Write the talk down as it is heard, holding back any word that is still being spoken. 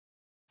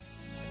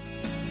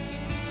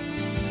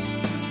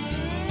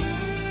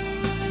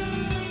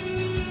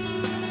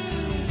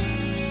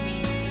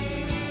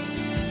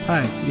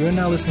Hi, you are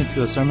now listening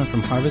to a sermon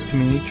from Harvest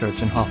Community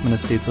Church in Hoffman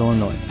Estates,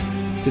 Illinois.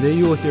 Today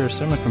you will hear a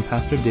sermon from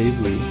Pastor Dave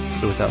Lee,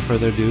 so without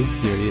further ado,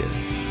 here he is.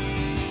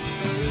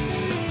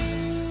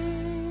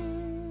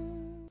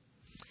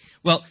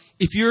 Well,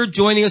 if you're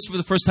joining us for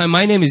the first time,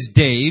 my name is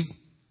Dave,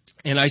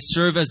 and I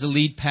serve as the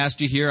lead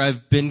pastor here.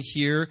 I've been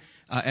here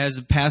as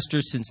a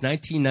pastor since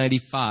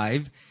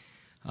 1995,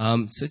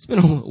 so it's been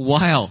a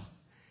while.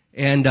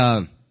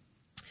 And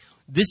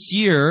this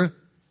year,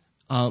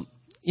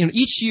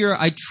 each year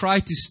I try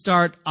to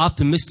start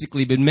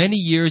optimistically, but many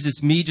years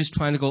it's me just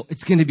trying to go,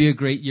 it's going to be a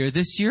great year.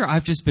 This year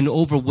I've just been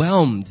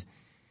overwhelmed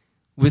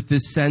with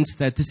this sense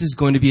that this is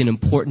going to be an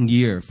important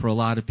year for a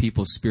lot of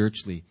people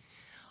spiritually.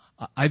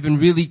 I've been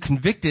really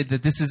convicted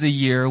that this is a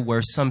year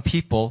where some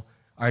people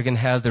are going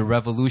to have their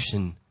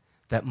revolution,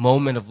 that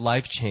moment of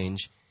life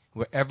change,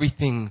 where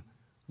everything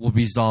will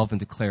resolve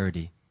into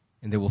clarity,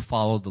 and they will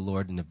follow the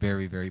Lord in a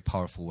very, very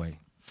powerful way.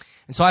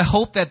 And so I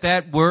hope that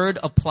that word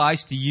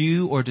applies to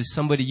you or to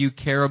somebody you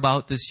care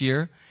about this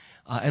year.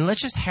 And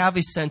let's just have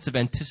a sense of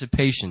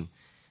anticipation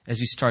as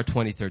we start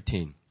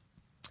 2013.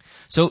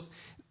 So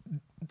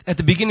at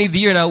the beginning of the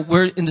year now,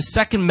 we're in the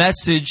second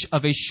message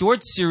of a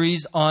short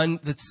series on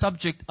the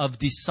subject of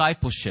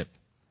discipleship.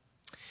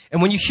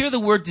 And when you hear the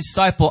word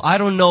disciple, I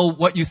don't know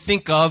what you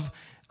think of.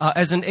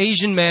 As an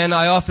Asian man,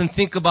 I often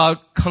think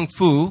about Kung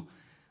Fu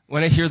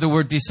when I hear the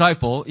word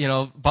disciple,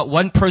 about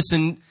one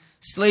person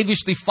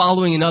slavishly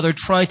following another,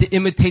 trying to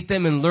imitate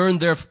them and learn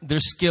their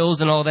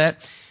skills and all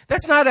that.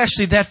 That's not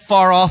actually that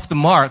far off the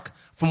mark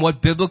from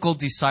what biblical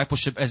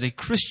discipleship as a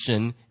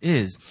Christian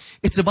is.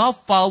 It's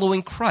about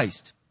following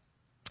Christ.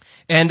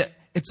 And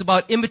it's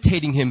about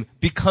imitating him,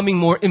 becoming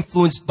more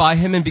influenced by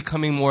him, and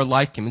becoming more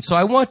like him. And so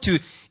I want to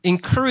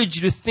encourage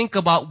you to think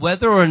about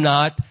whether or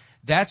not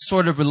that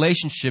sort of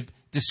relationship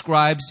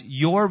describes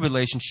your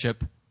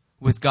relationship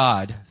with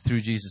God through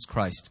Jesus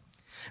Christ.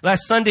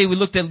 Last Sunday, we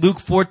looked at Luke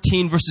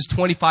 14, verses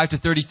 25 to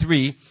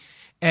 33,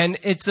 and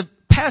it's a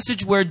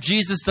passage where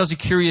Jesus does a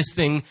curious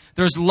thing.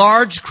 There's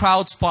large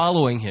crowds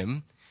following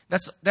him.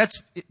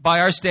 That's by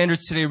our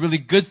standards today, a really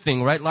good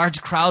thing, right?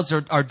 Large crowds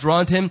are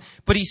drawn to him,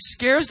 but he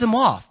scares them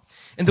off.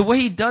 And the way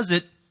he does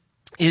it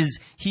is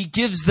he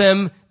gives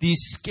them these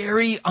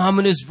scary,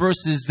 ominous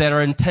verses that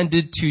are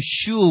intended to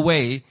shoo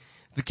away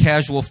the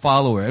casual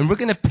follower. And we're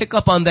going to pick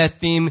up on that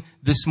theme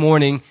this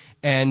morning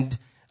and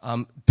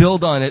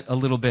build on it a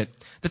little bit.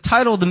 The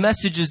title of the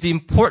message is The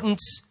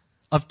Importance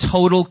of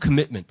Total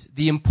Commitment.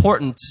 The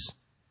Importance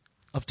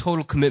of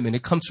Total Commitment.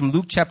 It comes from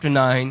Luke chapter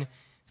 9,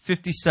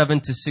 57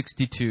 to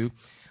 62.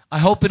 I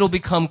hope it'll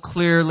become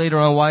clear later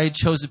on why I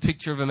chose a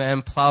picture of a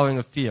man plowing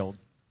a field.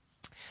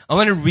 I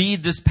want to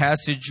read this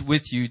passage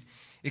with you.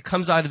 It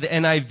comes out of the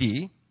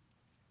NIV.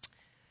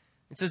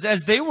 It says,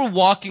 as they were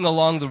walking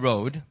along the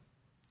road,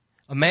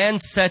 a man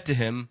said to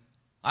him,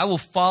 I will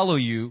follow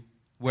you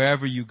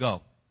wherever you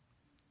go.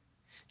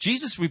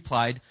 Jesus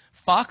replied,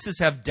 foxes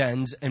have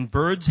dens and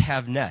birds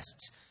have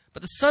nests,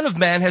 but the Son of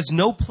Man has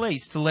no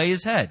place to lay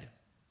his head.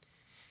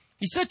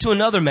 He said to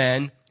another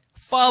man,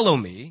 follow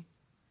me.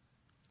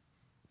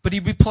 But he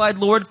replied,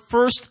 Lord,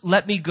 first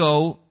let me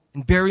go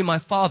and bury my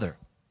father.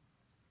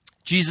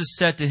 Jesus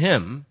said to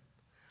him,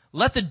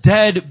 let the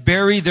dead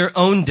bury their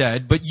own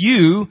dead, but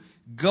you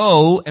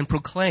go and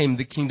proclaim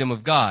the kingdom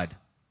of God.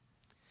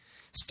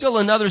 Still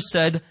another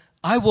said,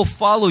 I will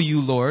follow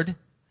you, Lord,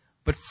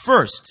 but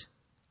first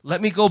let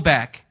me go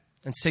back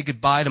and say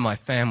goodbye to my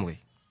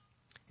family.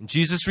 And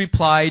Jesus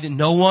replied,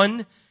 no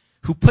one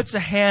who puts a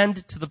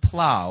hand to the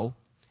plow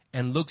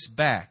and looks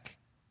back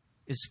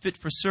is fit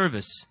for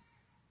service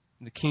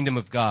in the kingdom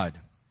of God.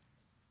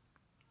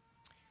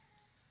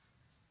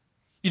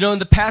 In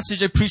the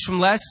passage I preached from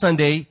last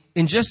Sunday,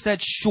 in just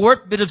that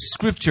short bit of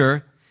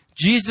scripture,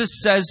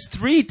 Jesus says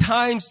 3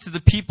 times to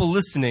the people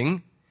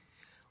listening,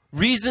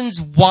 reasons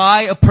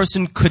why a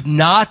person could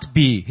not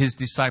be his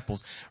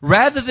disciples.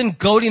 Rather than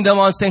goading them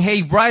on, saying,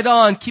 hey, right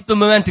on, keep the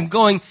momentum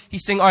going,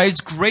 he's saying, all right, it's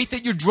great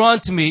that you're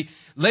drawn to me.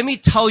 Let me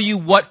tell you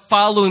what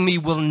following me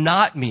will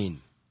not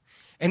mean.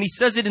 And he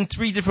says it in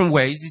 3 different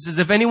ways. He says,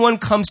 if anyone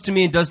comes to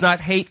me and does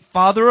not hate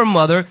father and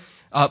mother,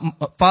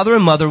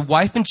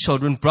 wife and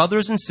children,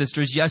 brothers and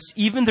sisters, yes,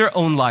 even their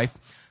own life,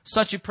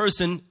 such a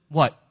person,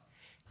 what?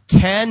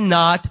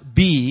 Cannot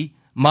be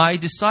my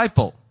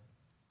disciple.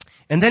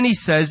 And then he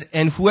says,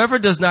 and whoever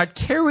does not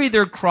carry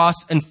their cross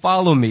and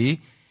follow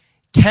me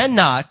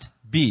cannot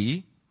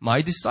be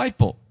my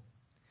disciple.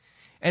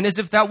 And as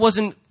if that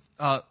wasn't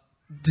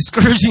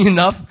discouraging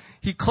enough,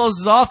 he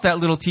closes off that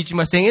little teaching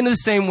by saying, in the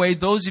same way,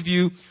 those of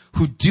you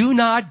who do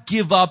not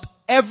give up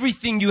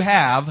everything you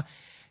have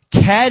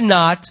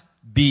cannot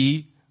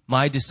be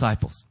my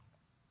disciples.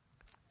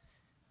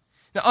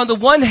 Now, on the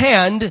one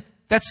hand,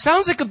 that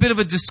sounds like a bit of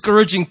a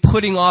discouraging,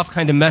 putting off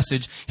kind of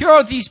message. Here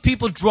are these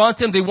people drawn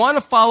to him. They want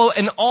to follow,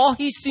 and all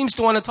he seems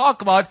to want to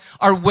talk about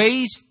are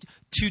ways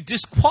to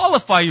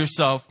disqualify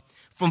yourself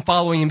from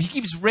following him. He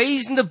keeps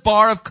raising the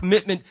bar of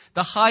commitment,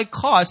 the high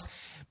cost.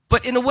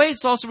 But in a way,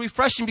 it's also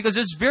refreshing because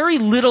there's very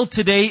little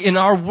today in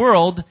our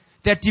world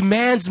that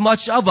demands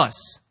much of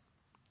us.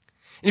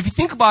 And if you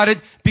think about it,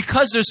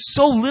 because there's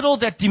so little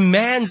that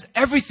demands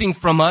everything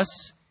from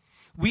us,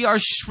 we are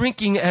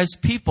shrinking as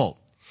people.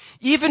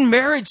 Even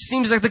marriage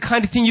seems like the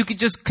kind of thing you could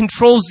just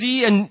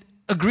Control-Z and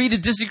agree to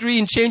disagree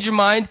and change your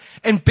mind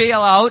and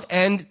bail out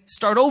and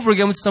start over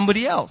again with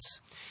somebody else.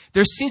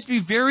 There seems to be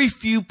very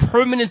few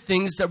permanent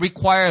things that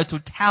require a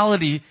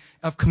totality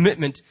of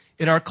commitment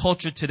in our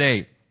culture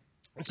today.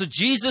 And so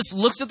Jesus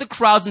looks at the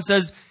crowds and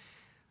says,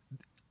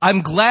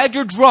 I'm glad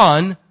you're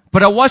drawn,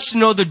 but I want you to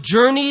know the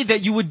journey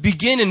that you would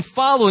begin in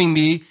following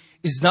me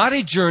is not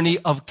a journey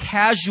of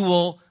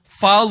casual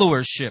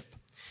followership,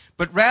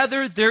 but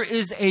rather there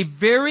is a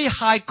very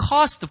high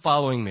cost to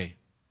following me.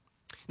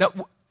 Now,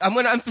 I'm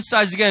going to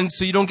emphasize again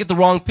so you don't get the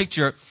wrong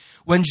picture.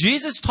 When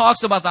Jesus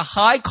talks about the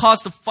high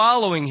cost of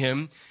following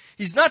him,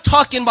 he's not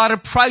talking about a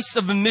price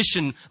of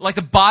admission like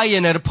a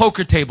buy-in at a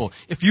poker table.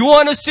 If you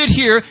want to sit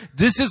here,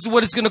 this is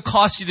what it's going to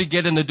cost you to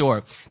get in the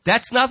door.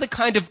 That's not the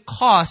kind of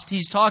cost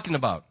he's talking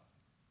about.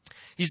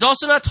 He's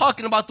also not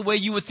talking about the way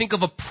you would think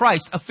of a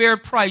price, a fair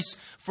price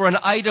for an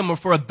item or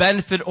for a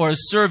benefit or a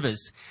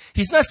service.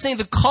 He's not saying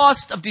the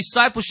cost of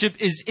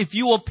discipleship is if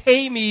you will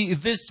pay me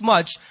this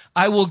much,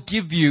 I will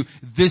give you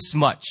this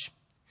much.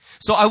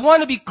 So I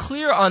want to be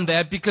clear on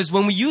that because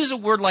when we use a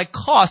word like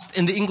cost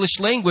in the English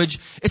language,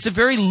 it's a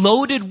very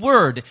loaded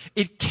word.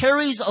 It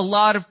carries a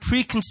lot of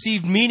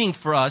preconceived meaning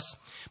for us,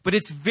 but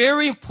it's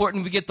very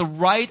important we get the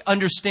right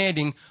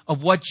understanding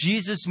of what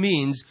Jesus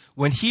means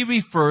when he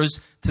refers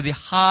to the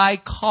high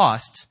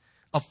cost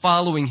of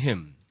following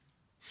him.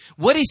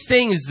 What he's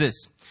saying is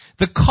this: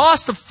 the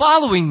cost of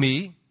following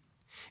me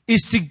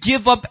is to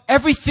give up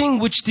everything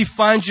which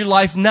defines your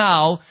life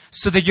now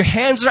so that your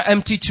hands are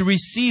empty to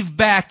receive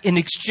back in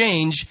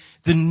exchange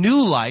the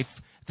new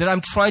life that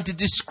I'm trying to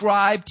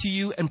describe to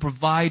you and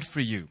provide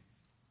for you.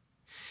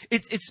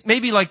 It's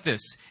maybe like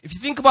this. If you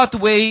think about the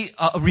way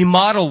a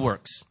remodel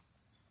works,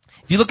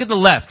 if you look at the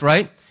left,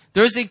 right,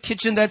 there's a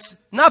kitchen that's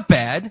not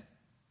bad,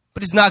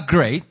 but it's not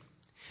great.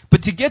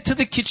 But to get to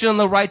the kitchen on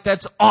the right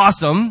that's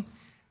awesome,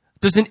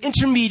 there's an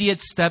intermediate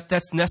step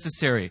that's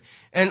necessary.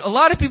 And a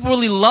lot of people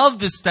really love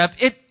this step.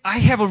 I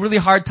have a really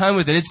hard time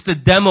with it. It's the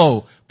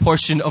demo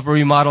portion of a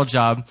remodel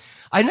job.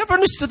 I never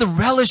understood the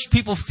relish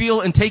people feel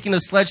in taking a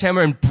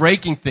sledgehammer and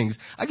breaking things.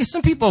 I guess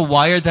some people are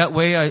wired that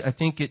way. I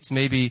think it's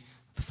maybe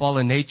the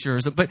fallen nature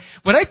or something.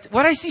 But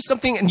when I see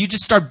something and you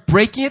just start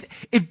breaking it,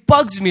 it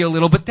bugs me a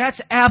little, but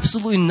that's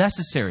absolutely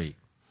necessary.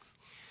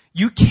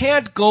 You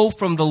can't go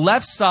from the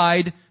left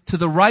side to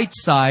the right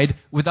side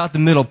without the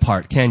middle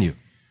part, can you?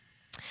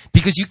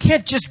 Because you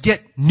can't just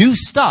get new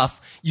stuff.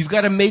 You've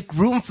got to make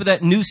room for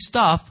that new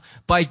stuff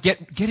by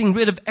getting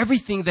rid of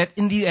everything that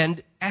in the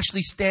end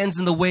actually stands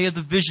in the way of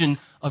the vision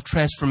of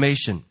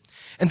transformation.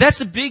 And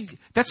that's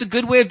a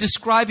good way of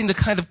describing the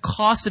kind of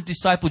cost of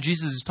disciple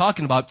Jesus is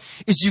talking about,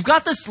 is you've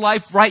got this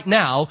life right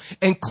now,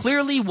 and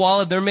clearly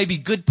while there may be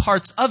good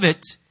parts of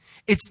it,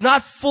 it's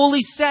not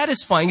fully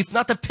satisfying. It's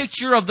not the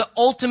picture of the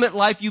ultimate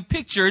life you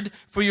pictured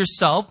for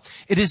yourself.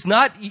 It is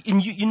not,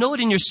 and you know it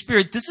in your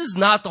spirit, this is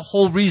not the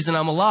whole reason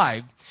I'm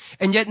alive.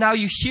 And yet now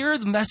you hear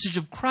the message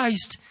of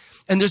Christ,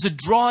 and there's a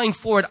drawing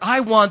forward.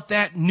 I want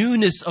that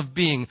newness of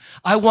being.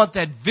 I want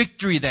that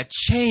victory, that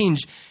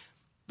change.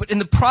 But in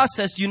the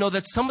process, you know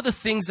that some of the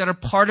things that are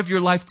part of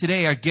your life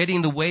today are getting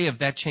in the way of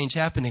that change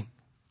happening.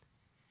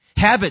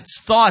 Habits,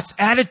 thoughts,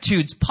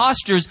 attitudes,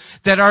 postures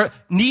that are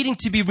needing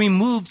to be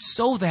removed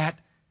so that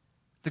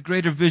the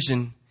greater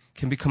vision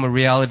can become a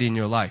reality in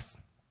your life.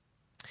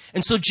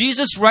 And so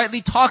Jesus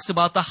rightly talks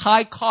about the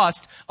high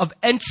cost of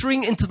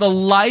entering into the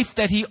life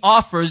that he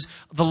offers,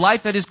 the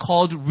life that is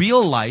called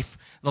real life,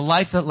 the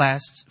life that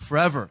lasts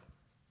forever.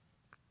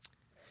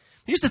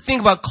 Here's the thing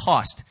about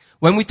cost.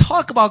 When we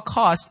talk about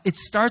cost, it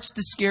starts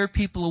to scare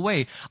people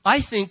away.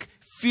 I think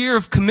fear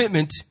of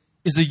commitment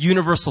is a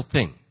universal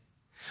thing.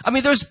 I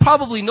mean, there's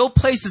probably no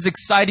place as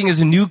exciting as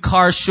a new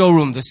car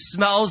showroom. The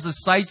smells, the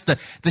sights, the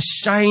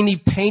shiny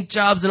paint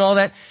jobs and all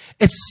that.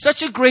 It's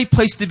such a great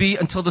place to be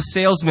until the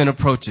salesman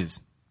approaches.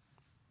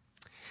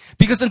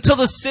 Because until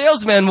the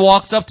salesman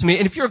walks up to me,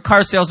 and if you're a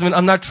car salesman,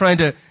 I'm not trying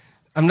to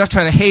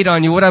hate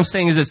on you. What I'm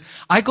saying is this.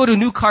 I go to a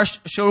new car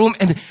showroom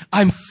and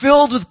I'm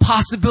filled with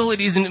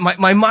possibilities and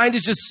my mind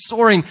is just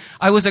soaring.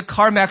 I was at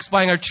CarMax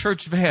buying our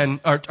church van,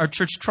 our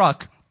church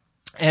truck,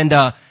 and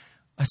I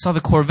saw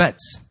the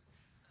Corvettes.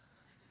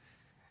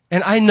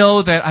 And I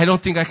know that I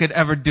don't think I could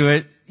ever do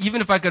it. Even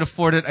if I could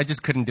afford it, I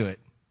just couldn't do it.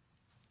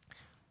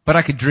 But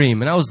I could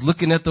dream. And I was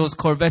looking at those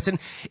Corvettes and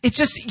it's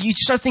just, you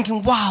start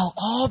thinking, wow,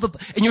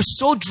 and you're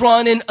so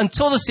drawn in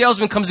until the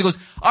salesman comes and goes,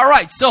 all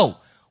right, so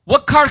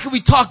what car can we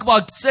talk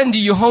about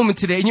sending you home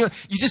today? And you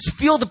just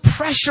feel the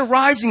pressure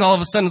rising all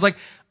of a sudden. It's like,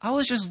 I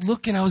was just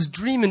looking, I was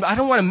dreaming. I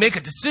don't want to make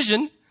a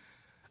decision.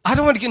 I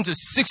don't want to get into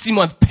a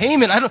 60-month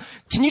payment.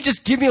 Can you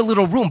just give me a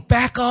little room?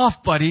 Back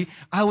off, buddy.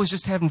 I was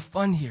just having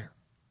fun here.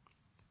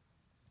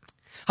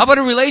 How about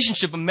a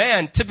relationship? A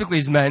man, typically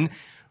is men,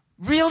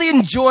 really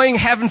enjoying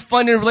having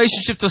fun in a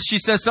relationship till she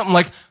says something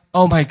like,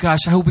 oh my gosh,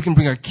 I hope we can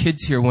bring our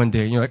kids here one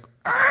day. And you're like,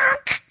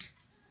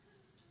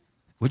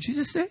 what'd you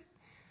just say?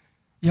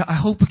 Yeah, I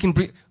hope we can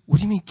bring, what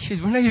do you mean kids?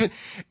 We're not even,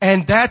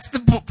 and that's the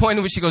point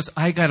at which she goes,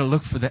 I got to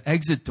look for the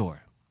exit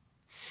door.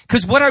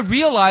 Because what I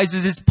realize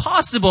is it's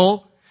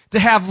possible to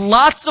have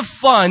lots of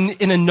fun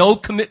in a no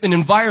commitment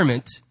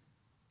environment.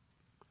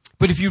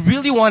 But if you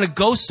really want to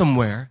go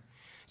somewhere,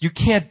 you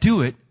can't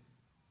do it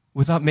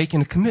without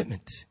making a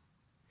commitment.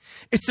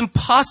 It's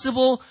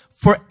impossible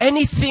for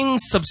anything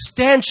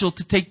substantial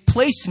to take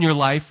place in your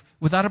life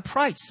without a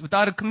price,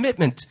 without a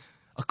commitment,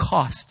 a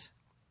cost.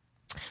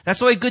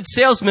 That's why a good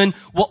salesman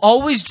will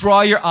always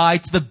draw your eye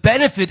to the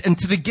benefit and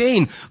to the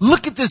gain.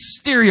 Look at this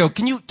stereo.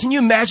 Can you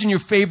imagine your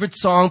favorite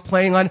song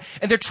playing on?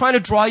 And they're trying to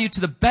draw you to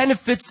the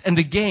benefits and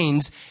the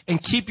gains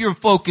and keep your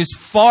focus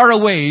far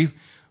away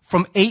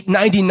from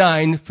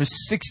 $8.99 for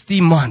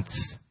 60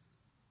 months.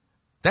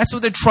 That's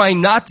what they're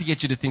trying not to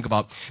get you to think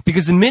about.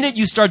 Because the minute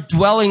you start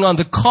dwelling on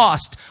the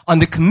cost, on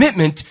the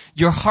commitment,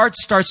 your heart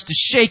starts to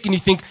shake and you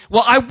think,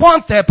 well, I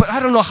want that, but I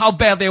don't know how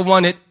badly I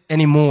want it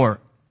anymore.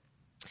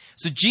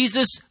 So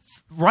Jesus,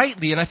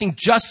 rightly, and I think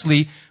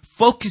justly,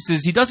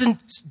 focuses. He doesn't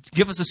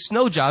give us a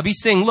snow job.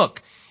 He's saying,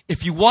 look,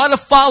 if you want to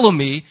follow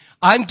me,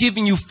 I'm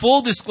giving you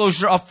full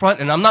disclosure up front,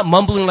 and I'm not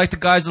mumbling like the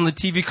guys on the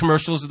TV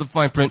commercials with the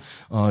fine print.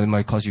 Oh, it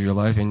might cost you your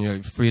life and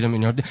your freedom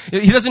and your...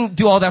 He doesn't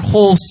do all that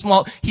whole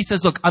small... He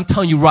says, look, I'm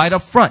telling you right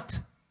up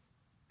front,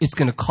 it's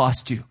going to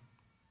cost you.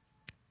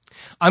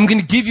 I'm going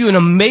to give you an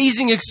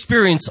amazing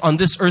experience on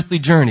this earthly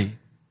journey.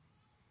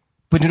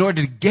 But in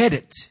order to get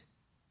it,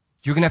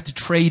 you're going to have to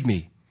trade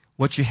me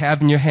what you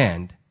have in your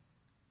hand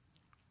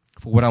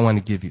for what I want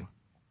to give you.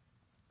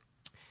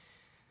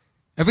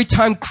 Every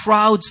time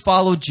crowds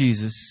followed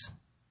Jesus,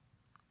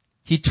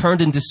 he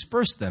turned and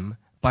dispersed them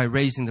by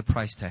raising the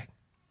price tag.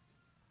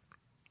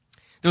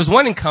 There was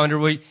one encounter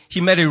where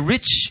he met a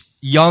rich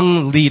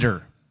young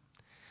leader.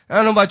 I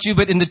don't know about you,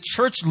 but in the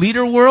church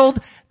leader world,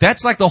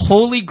 that's like the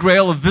holy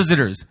grail of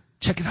visitors.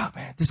 Check it out,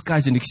 man. This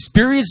guy's an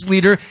experienced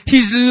leader.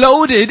 He's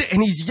loaded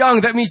and he's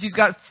young. That means he's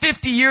got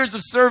 50 years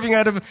of serving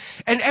out of him.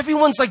 And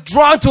everyone's like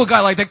drawn to a guy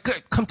like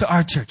that. Come to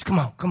our church. Come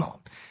on.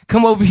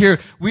 Come over here.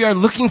 We are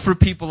looking for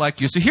people like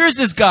you. So here's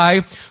this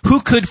guy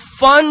who could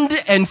fund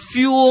and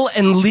fuel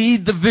and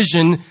lead the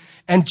vision.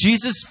 And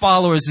Jesus'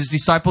 followers, his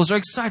disciples, are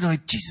excited.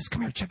 Like, Jesus,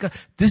 come here, check out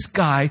this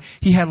guy.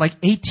 He had like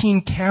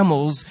 18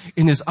 camels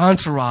in his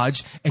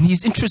entourage, and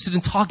he's interested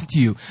in talking to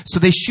you. So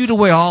they shoot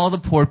away all the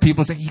poor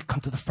people and say, hey,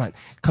 come to the front.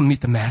 Come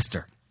meet the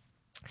master.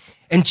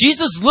 And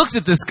Jesus looks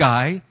at this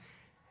guy,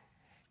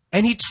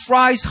 and he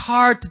tries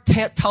hard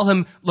to tell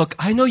him, look,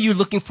 I know you're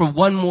looking for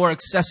one more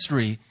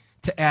accessory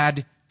to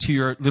add to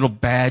your little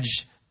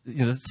badge,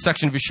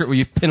 section of your shirt where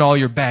you pin all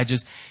your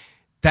badges.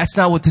 That's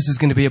not what this is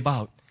going to be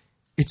about.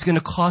 It's going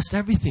to cost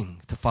everything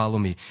to follow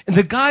me. And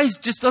the guy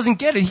just doesn't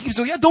get it. He keeps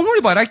going, yeah, don't worry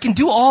about it. I can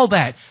do all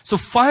that. So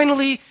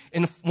finally,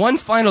 in one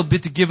final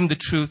bit to give him the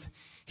truth,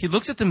 he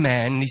looks at the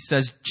man and he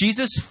says,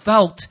 Jesus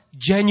felt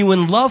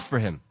genuine love for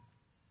him.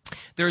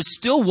 There is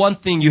still one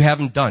thing you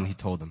haven't done, he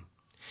told him.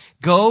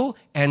 Go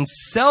and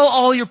sell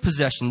all your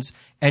possessions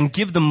and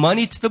give the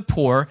money to the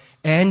poor,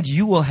 and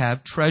you will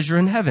have treasure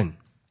in heaven.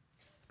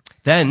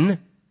 Then,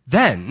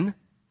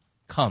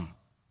 come,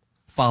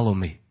 follow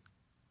me.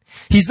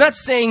 He's not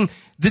saying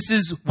this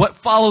is what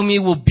follow me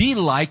will be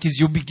like, is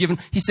you'll be given.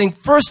 He's saying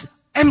first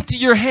empty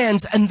your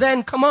hands and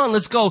then come on,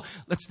 let's go.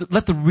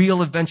 Let the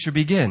real adventure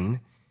begin.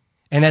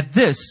 And at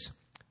this,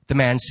 the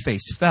man's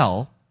face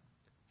fell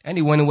and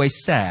he went away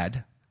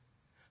sad,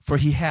 for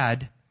he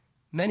had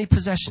many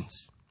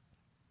possessions.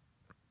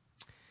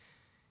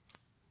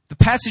 The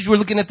passage we're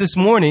looking at this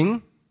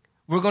morning,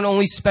 we're going to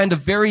only spend a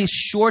very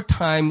short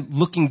time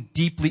looking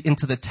deeply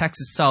into the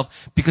text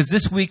itself, because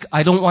this week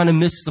I don't want to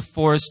miss the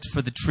forest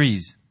for the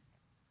trees.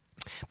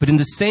 But in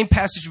the same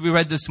passage we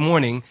read this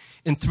morning,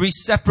 in 3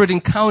 separate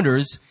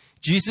encounters,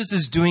 Jesus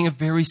is doing a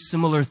very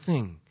similar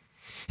thing.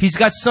 He's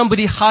got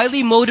somebody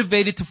highly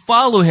motivated to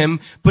follow him,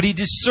 but he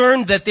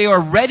discerned that they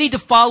are ready to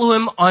follow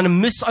him on a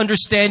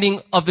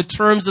misunderstanding of the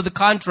terms of the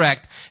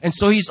contract. And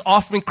so he's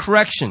offering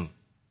correction.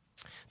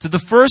 To the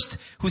first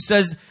who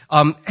says,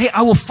 hey,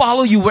 I will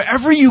follow you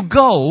wherever you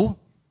go.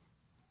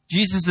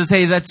 Jesus says,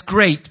 hey, that's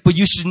great, but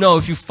you should know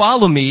if you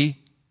follow me,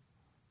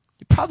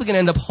 you're probably going to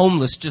end up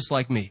homeless just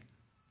like me.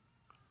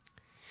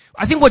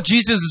 I think what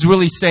Jesus is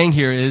really saying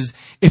here is,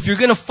 if you're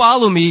going to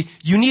follow me,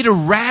 you need a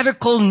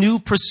radical new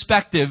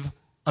perspective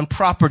on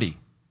property,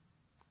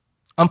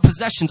 on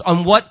possessions,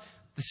 on what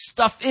the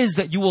stuff is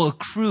that you will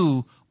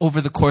accrue over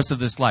the course of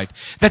this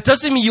life. That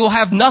doesn't mean you'll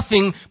have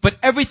nothing, but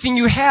everything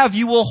you have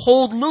you will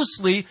hold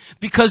loosely,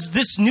 because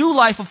this new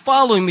life of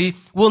following me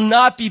will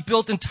not be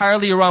built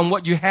entirely around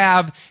what you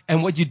have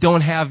and what you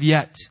don't have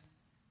yet.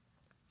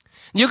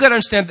 And you've got to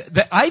understand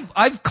that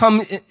I've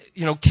come,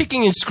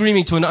 kicking and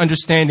screaming to an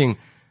understanding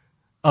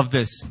of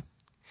this.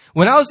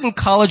 When I was in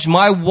college,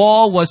 my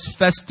wall was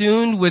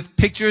festooned with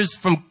pictures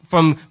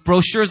from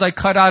brochures I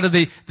cut out of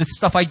the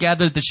stuff I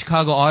gathered at the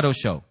Chicago Auto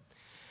Show.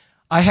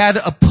 I had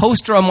a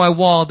poster on my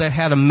wall that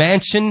had a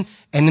mansion,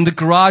 and in the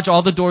garage,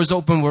 all the doors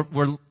open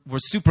were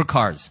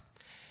supercars.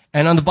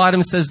 And on the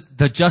bottom it says,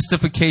 the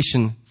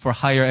justification for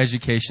higher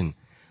education.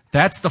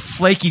 That's the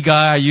flaky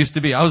guy I used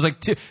to be. I was like,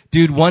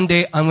 dude, one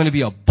day I'm going to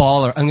be a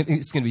baller.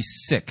 It's going to be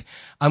sick.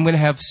 I'm going to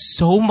have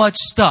so much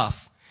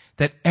stuff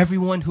that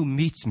everyone who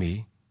meets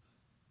me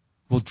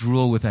will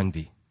drool with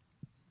envy.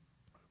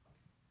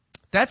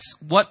 That's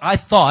what I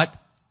thought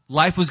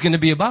life was going to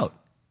be about.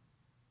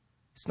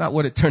 It's not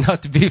what it turned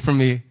out to be for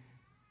me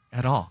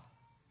at all.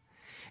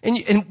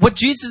 And what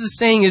Jesus is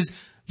saying is,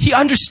 he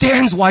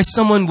understands why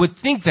someone would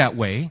think that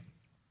way.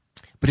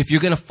 But if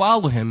you're going to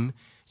follow him,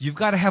 you've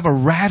got to have a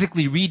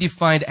radically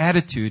redefined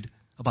attitude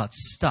about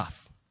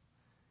stuff.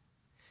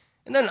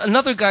 And then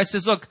another guy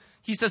says, look,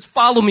 he says,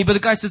 follow me. But the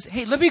guy says,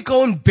 hey, let me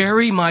go and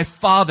bury my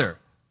father.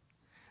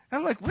 And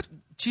I'm like, what?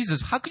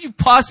 Jesus, how could you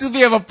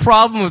possibly have a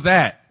problem with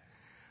that?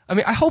 I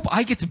mean, I hope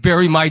I get to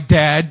bury my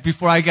dad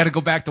before I got to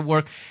go back to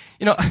work.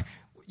 You know,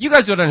 you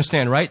guys would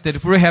understand, right? That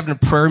if we were having a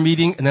prayer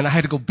meeting and then I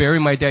had to go bury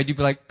my dad, you'd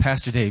be like,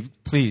 Pastor Dave,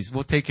 please,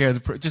 we'll take care of the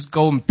prayer. Just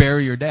go and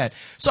bury your dad.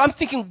 So I'm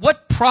thinking,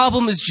 what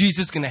problem is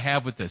Jesus going to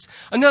have with this?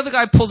 Another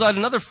guy pulls out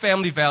another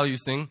family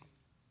values thing.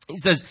 He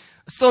says,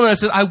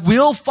 I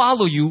will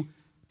follow you,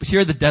 but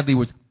here are the deadly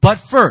words. But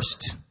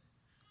first,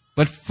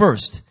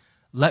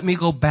 let me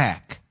go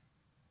back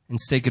and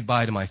say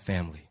goodbye to my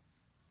family.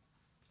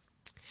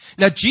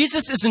 Now,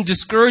 Jesus isn't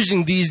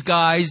discouraging these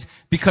guys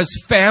because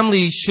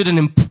family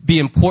shouldn't be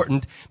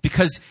important,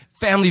 because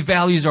family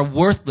values are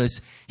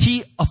worthless.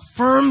 He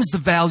affirms the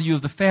value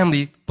of the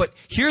family, but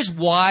here's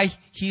why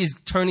he is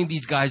turning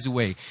these guys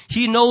away.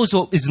 He knows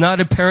what is not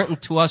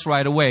apparent to us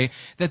right away,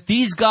 that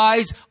these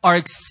guys are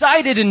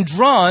excited and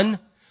drawn,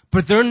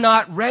 but they're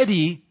not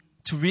ready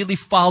to really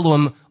follow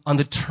him on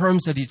the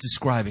terms that he's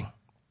describing.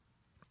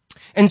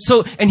 And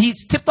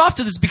he's tipped off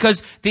to this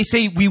because they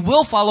say, we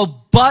will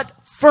follow, but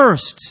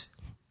first.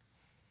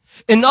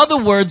 In other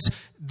words,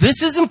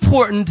 this is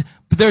important,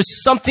 but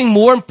there's something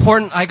more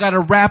important I got to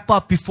wrap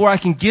up before I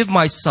can give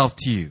myself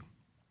to you.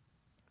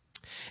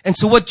 And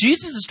so what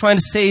Jesus is trying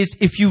to say is,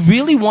 if you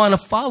really want to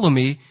follow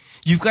me,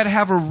 you've got to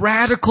have a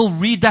radical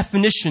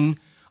redefinition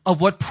of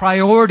what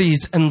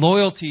priorities and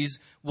loyalties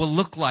will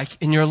look like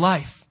in your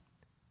life.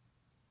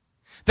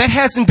 That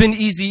hasn't been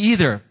easy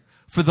either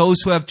for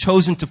those who have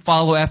chosen to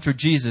follow after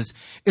Jesus,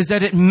 is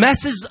that it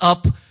messes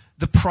up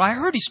the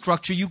priority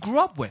structure you grew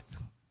up with.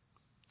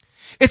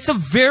 It's a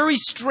very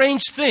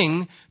strange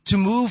thing to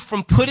move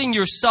from putting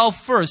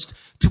yourself first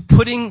to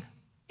putting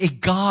a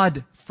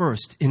God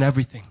first in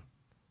everything.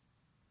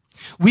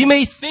 We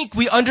may think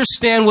we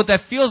understand what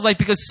that feels like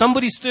because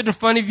somebody stood in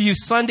front of you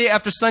Sunday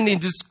after Sunday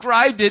and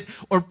described it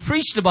or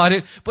preached about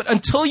it, but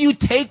until you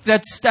take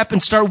that step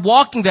and start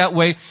walking that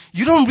way,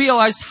 you don't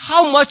realize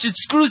how much it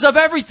screws up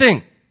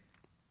everything.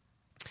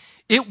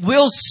 It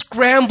will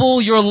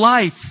scramble your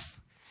life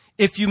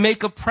if you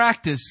make a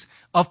practice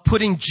of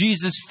putting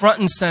Jesus front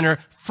and center,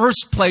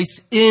 first place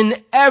in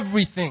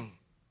everything.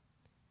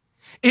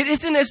 It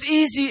isn't as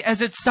easy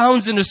as it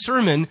sounds in a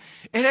sermon.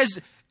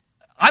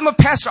 I'm a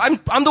pastor.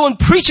 I'm the one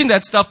preaching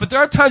that stuff, but there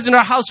are times in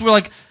our house we're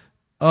like,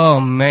 oh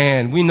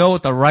man, we know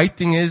what the right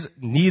thing is.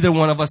 Neither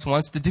one of us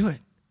wants to do it.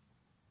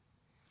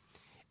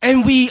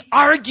 And we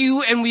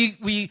argue and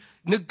we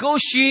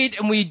negotiate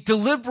and we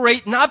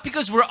deliberate, not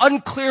because we're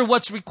unclear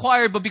what's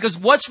required, but because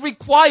what's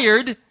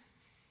required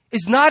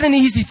is not an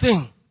easy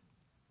thing.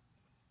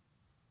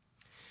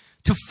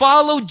 To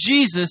follow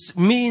Jesus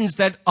means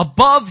that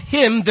above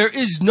him, there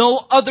is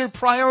no other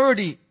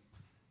priority.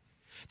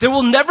 There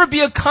will never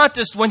be a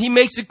contest when he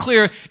makes it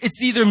clear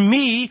it's either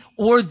me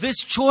or this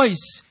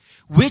choice.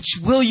 Which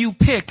will you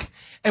pick?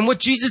 And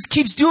what Jesus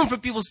keeps doing for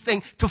people is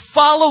saying, to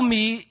follow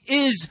me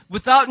is,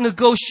 without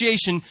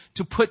negotiation,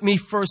 to put me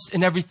first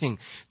in everything.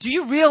 Do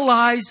you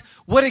realize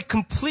what a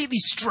completely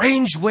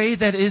strange way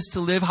that is to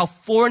live, how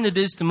foreign it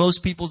is to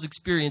most people's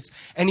experience?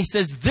 And he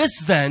says,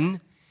 this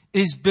then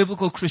is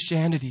biblical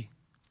Christianity.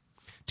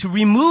 To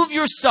remove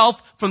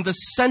yourself from the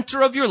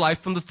center of your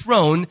life, from the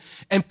throne,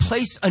 and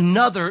place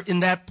another in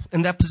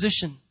that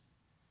position.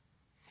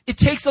 It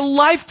takes a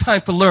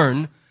lifetime to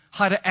learn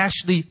how to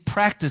actually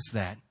practice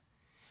that.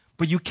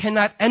 But you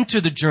cannot enter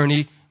the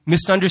journey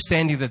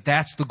misunderstanding that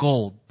that's the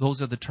goal.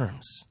 Those are the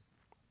terms.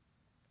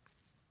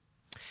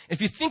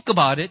 If you think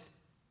about it,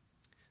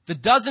 the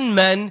dozen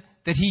men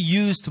that he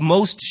used to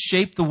most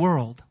shape the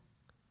world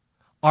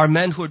are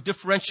men who are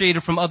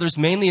differentiated from others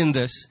mainly in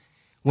this.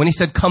 When he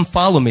said, come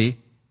follow me,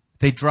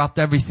 they dropped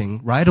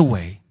everything right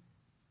away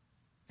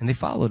and they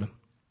followed him.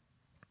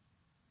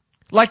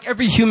 Like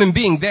every human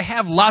being, they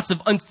have lots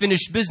of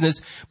unfinished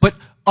business, but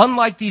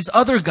unlike these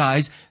other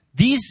guys,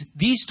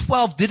 these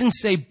 12 didn't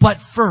say,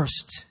 but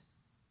first,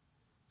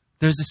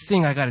 there's this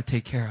thing I got to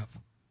take care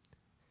of.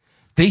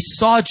 They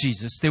saw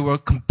Jesus, they were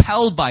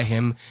compelled by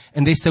him,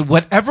 and they said,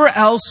 whatever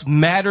else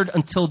mattered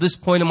until this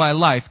point in my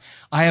life,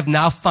 I have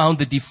now found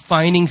the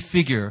defining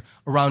figure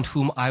around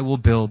whom I will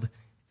build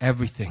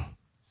everything.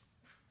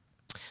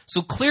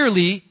 So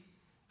clearly,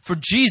 for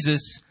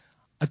Jesus,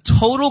 a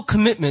total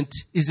commitment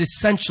is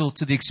essential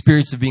to the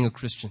experience of being a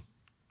Christian.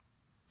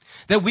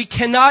 That we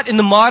cannot, in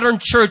the modern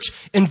church,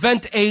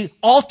 invent a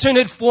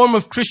alternate form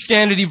of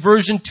Christianity,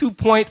 version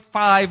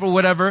 2.5 or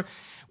whatever,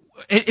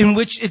 in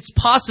which it's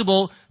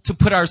possible to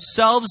put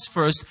ourselves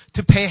first,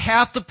 to pay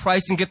half the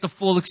price and get the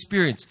full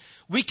experience.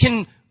 We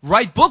can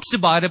write books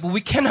about it, but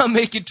we cannot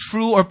make it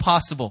true or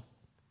possible.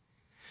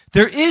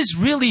 There is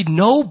really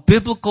no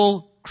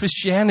biblical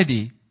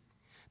Christianity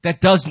that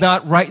does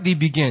not rightly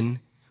begin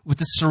with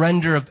the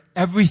surrender of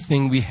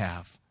everything we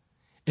have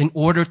in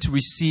order to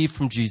receive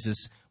from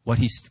Jesus what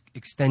he's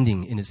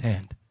extending in his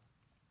hand.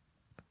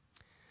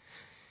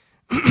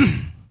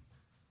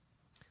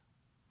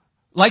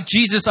 Like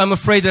Jesus, I'm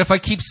afraid that if I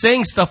keep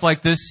saying stuff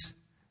like this,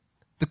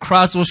 the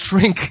crowds will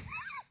shrink.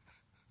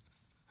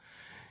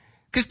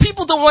 Because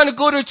people don't want to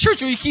go to a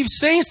church where you keep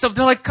saying stuff.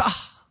 They're like,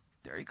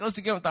 there he goes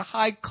again with the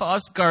high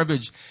cost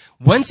garbage.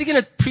 When's he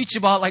going to preach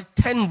about like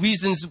 10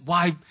 reasons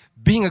why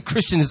being a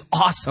Christian is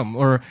awesome?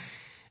 Or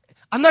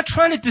I'm not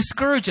trying to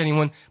discourage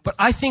anyone, but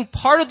I think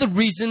part of the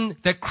reason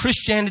that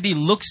Christianity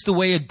looks the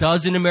way it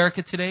does in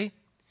America today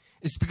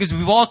is because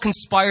we've all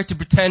conspired to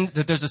pretend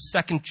that there's a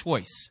second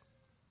choice.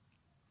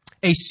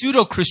 A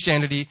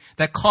pseudo-Christianity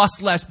that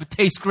costs less but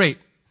tastes great.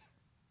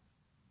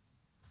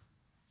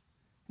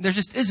 There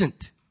just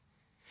isn't.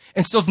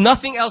 And so if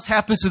nothing else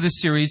happens to this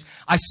series,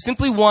 I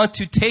simply want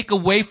to take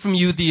away from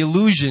you the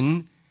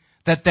illusion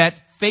that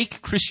that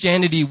fake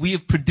Christianity we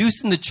have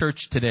produced in the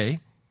church today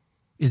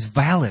is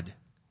valid.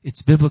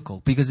 It's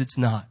biblical, because it's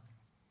not.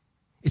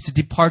 It's a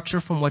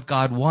departure from what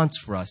God wants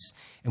for us,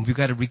 and we've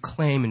got to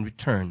reclaim and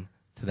return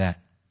to that.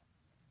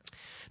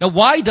 Now,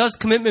 why does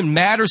commitment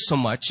matter so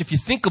much? If you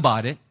think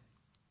about it,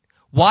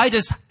 why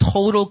does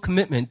total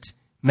commitment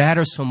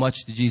matter so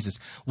much to Jesus?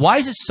 Why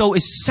is it so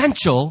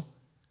essential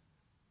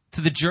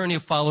to the journey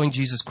of following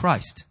Jesus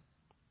Christ?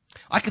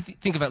 I could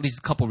think of at least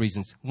a couple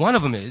reasons. One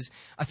of them is,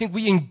 I think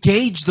we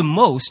engage the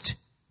most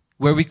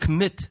where we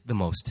commit the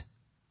most.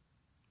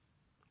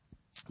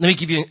 Let me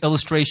give you an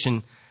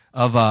illustration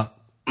of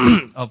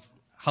of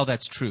how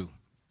that's true.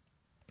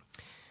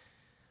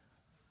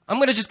 I'm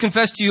going to just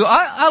confess to you,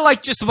 I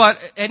like just about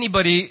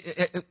anybody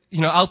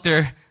out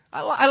there.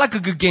 I like a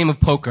good game of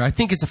poker. I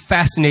think it's a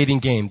fascinating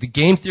game. The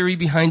game theory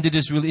behind it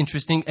is really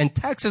interesting, and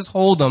Texas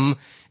Hold'em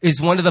is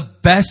one of the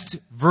best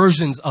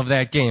versions of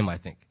that game, I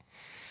think.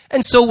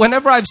 And so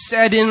whenever I've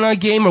sat in on a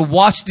game or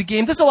watched the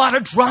game, there's a lot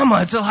of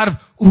drama. It's a lot of,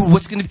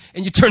 what's going to be,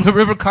 and you turn the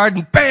river card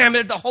and bam,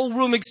 the whole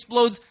room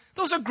explodes.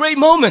 Those are great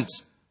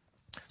moments.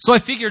 So I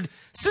figured,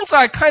 since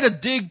I kind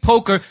of dig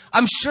poker,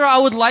 I'm sure I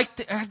would like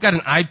to, I've got an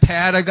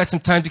iPad, I've got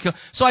some time to kill.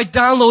 So I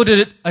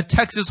downloaded a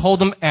Texas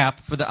Hold'em app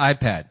for the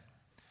iPad.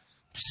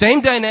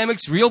 Same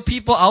dynamics, real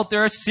people out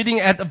there sitting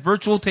at a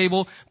virtual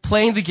table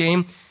playing the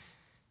game.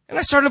 And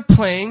I started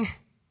playing.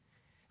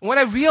 And what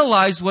I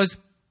realized was,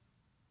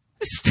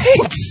 it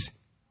stinks.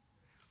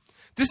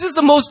 This is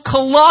the most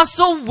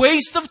colossal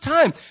waste of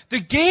time. The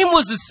game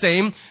was the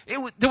same.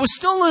 There was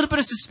still a little bit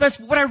of suspense.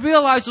 But what I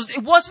realized was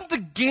it wasn't the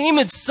game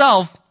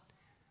itself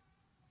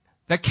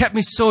that kept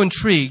me so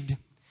intrigued.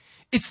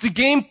 It's the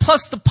game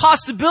plus the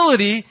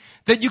possibility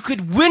that you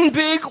could win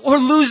big or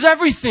lose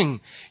everything.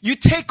 You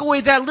take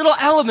away that little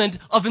element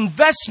of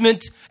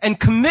investment and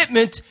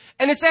commitment,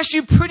 and it's actually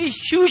a pretty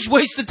huge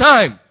waste of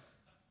time.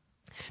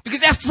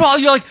 Because after all,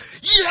 you're like,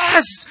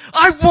 yes,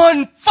 I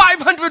won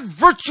 $500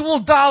 virtual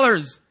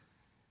dollars.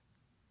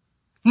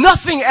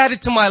 Nothing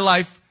added to my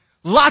life.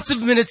 Lots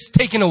of minutes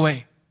taken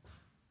away.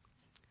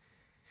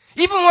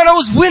 Even when I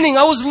was winning,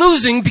 I was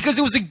losing because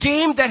it was a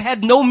game that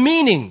had no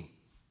meaning.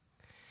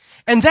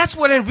 And that's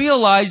what I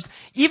realized.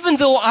 Even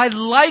though I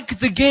like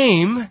the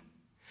game,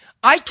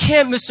 I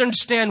can't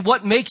misunderstand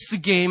what makes the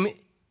game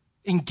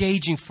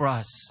engaging for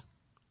us.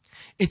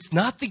 It's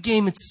not the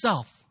game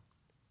itself,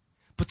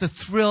 but the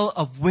thrill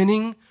of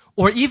winning.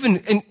 Or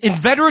even,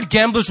 inveterate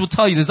gamblers will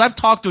tell you this. I've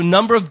talked to a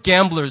number of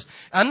gamblers.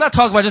 I'm not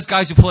talking about just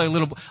guys who play a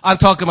little. I'm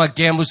talking about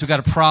gamblers who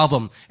got a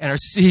problem and are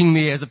seeing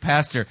me as a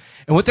pastor.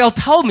 And what they'll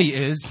tell me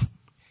is,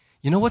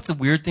 you know what's the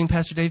weird thing,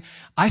 Pastor Dave?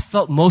 I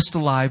felt most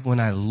alive when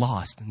I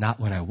lost, not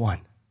when I won.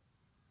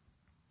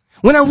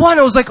 When I won,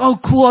 I was like, oh,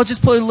 cool, I'll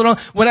just play a little.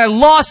 When I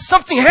lost,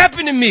 something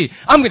happened to me.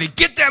 I'm going to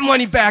get that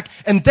money back.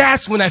 And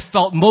that's when I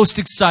felt most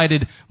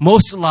excited,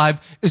 most alive,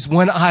 is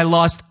when I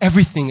lost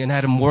everything and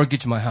had to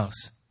mortgage my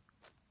house.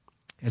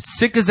 As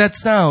sick as that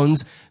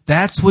sounds,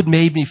 that's what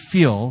made me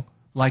feel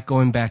like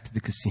going back to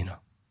the casino.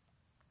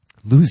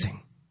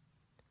 Losing.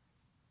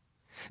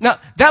 Now,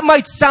 that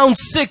might sound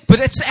sick, but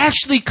it's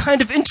actually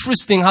kind of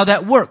interesting how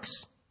that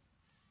works.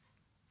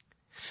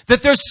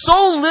 That there's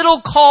so little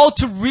call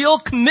to real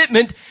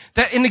commitment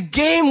that in a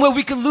game where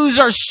we could lose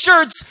our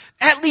shirts,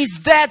 at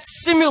least that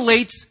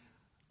simulates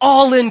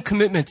all-in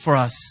commitment for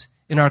us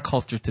in our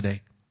culture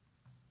today.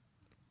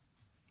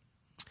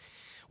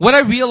 What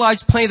I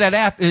realized playing that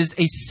app is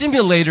a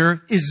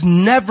simulator is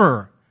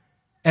never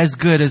as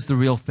good as the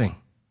real thing.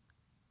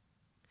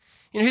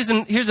 You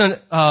know, here's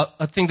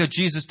a thing that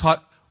Jesus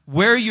taught.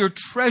 Where your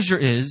treasure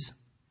is,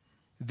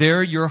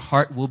 there your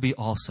heart will be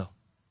also.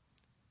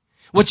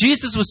 What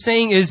Jesus was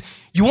saying is,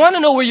 you want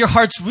to know where your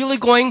heart's really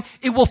going?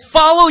 It will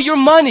follow your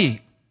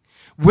money.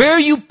 Where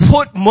you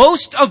put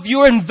most of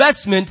your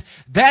investment,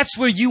 that's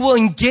where you will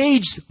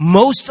engage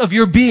most of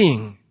your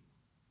being.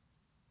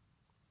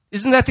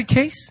 Isn't that the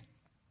case?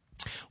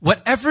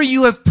 Whatever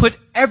you have put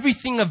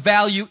everything of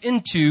value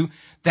into,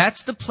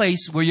 that's the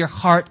place where your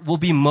heart will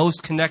be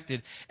most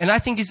connected. And I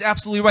think he's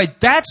absolutely right.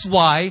 That's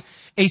why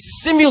a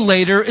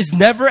simulator is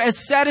never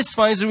as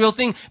satisfying as a real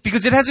thing,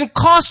 because it hasn't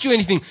cost you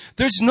anything.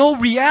 There's no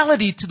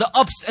reality to the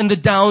ups and the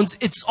downs.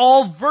 It's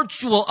all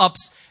virtual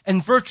ups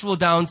and virtual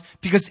downs,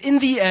 because in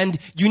the end,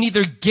 you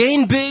neither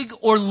gain big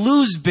or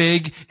lose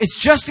big. It's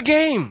just a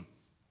game.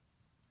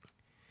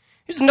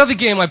 Here's another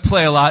game I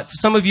play a lot. For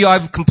some of you,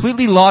 I've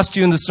completely lost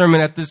you in the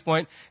sermon at this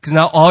point, because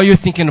now all you're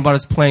thinking about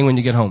is playing when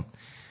you get home.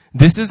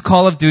 This is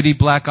Call of Duty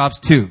Black Ops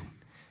 2.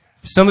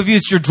 For some of you,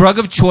 it's your drug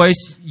of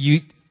choice.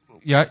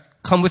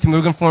 Come with me.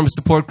 We're going to form a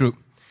support group.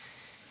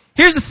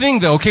 Here's the thing,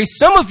 though, okay?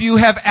 Some of you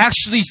have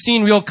actually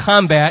seen real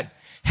combat,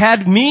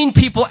 had mean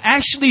people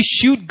actually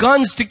shoot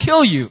guns to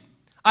kill you.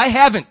 I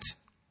haven't.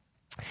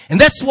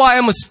 And that's why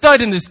I'm a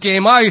stud in this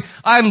game.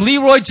 I'm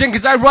Leroy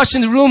Jenkins. I rush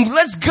in the room.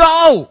 Let's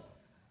go!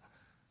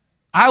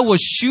 I will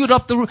shoot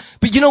up the room.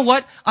 But you know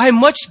what? I'm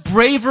much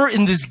braver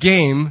in this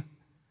game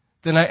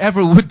than I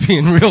ever would be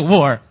in real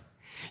war.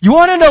 You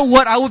want to know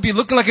what I would be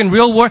looking like in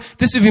real war?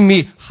 This would be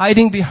me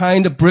hiding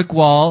behind a brick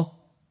wall,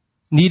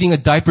 needing a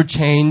diaper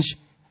change,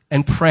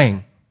 and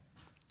praying.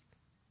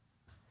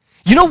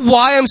 You know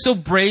why I'm so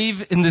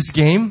brave in this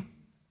game?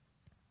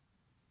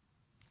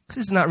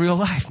 Because it's not real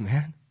life,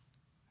 man.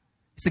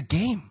 It's a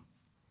game.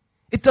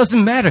 It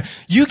doesn't matter.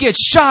 You get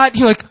shot,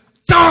 you're like,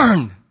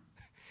 darn!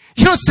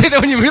 You don't say that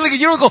when you're really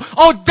good. You don't go,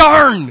 oh,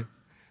 darn!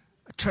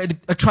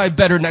 I try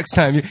better next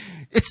time.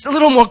 It's a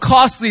little more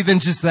costly than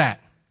just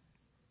that.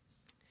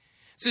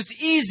 So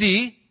it's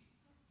easy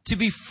to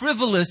be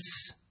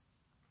frivolous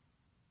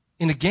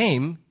in a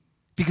game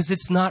because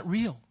it's not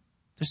real.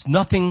 There's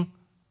nothing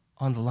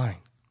on the line.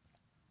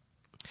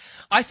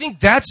 I think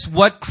that's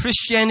what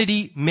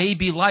Christianity may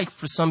be like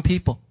for some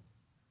people.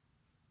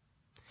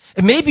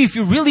 And maybe if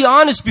you're really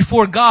honest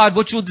before God,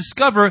 what you'll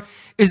discover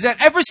is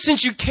that ever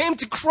since you came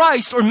to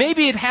Christ, or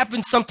maybe it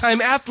happened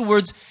sometime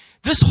afterwards,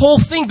 this whole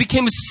thing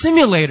became a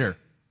simulator.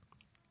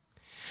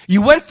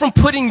 You went from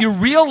putting your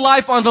real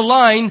life on the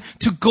line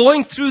to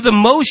going through the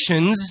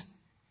motions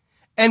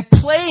and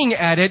playing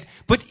at it,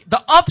 but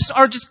the ups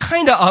are just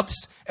kind of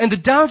ups and the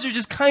downs are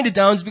just kind of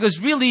downs, because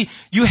really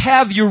you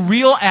have your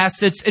real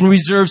assets and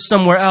reserves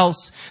somewhere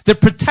else. They're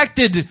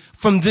protected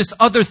from this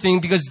other thing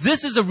because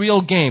this is a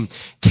real game.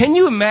 Can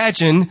you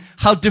imagine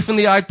how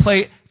differently I'd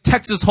play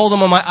Texas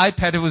Hold'em on my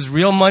iPad if it was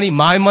real money,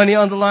 my money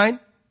on the line?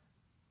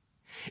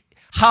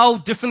 How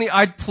differently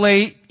I'd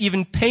play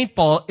even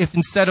paintball if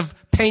instead of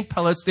paint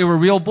pellets, they were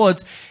real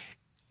bullets.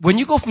 When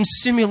you go from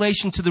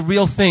simulation to the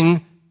real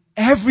thing,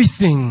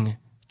 everything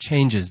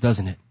changes,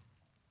 doesn't it?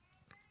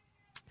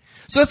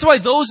 So that's why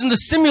those in the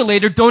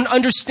simulator don't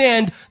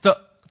understand the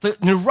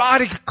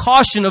neurotic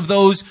caution of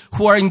those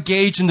who are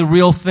engaged in the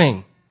real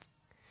thing.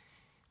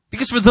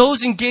 Because for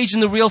those engaged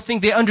in the real thing,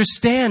 they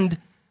understand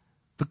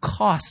the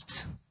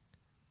cost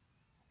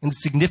and the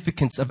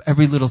significance of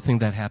every little thing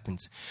that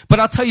happens. But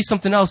I'll tell you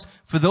something else.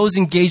 For those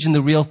engaged in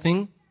the real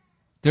thing,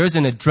 there is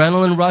an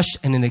adrenaline rush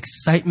and an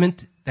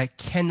excitement that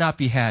cannot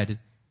be had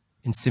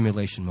in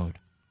simulation mode.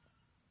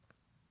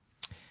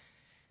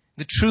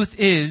 The truth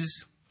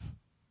is,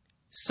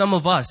 some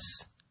of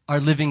us are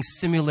living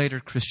simulator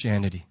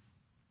Christianity.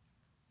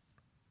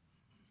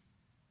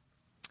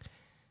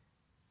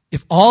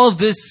 If all of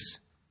this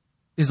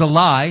is a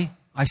lie,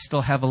 I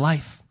still have a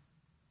life.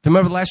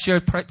 Remember last year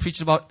I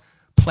preached about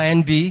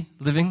Plan B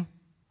living?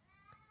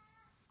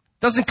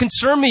 Doesn't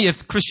concern me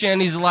if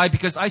Christianity is a lie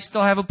because I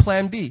still have a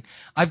Plan B.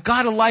 I've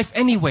got a life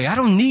anyway. I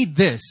don't need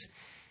this.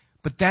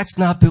 But that's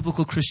not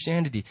biblical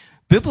Christianity.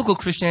 Biblical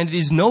Christianity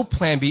is no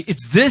Plan B.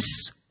 It's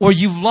this or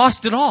you've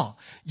lost it all.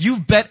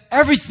 You've bet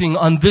everything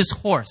on this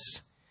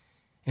horse.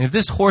 And if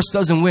this horse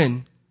doesn't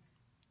win,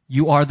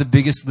 you are the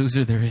biggest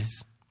loser there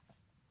is.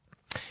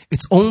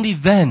 It's only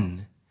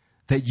then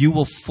that you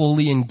will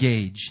fully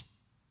engage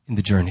in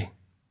the journey.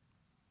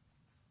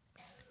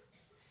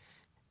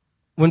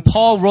 When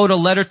Paul wrote a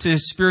letter to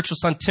his spiritual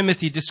son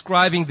Timothy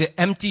describing the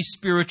empty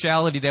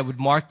spirituality that would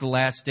mark the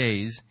last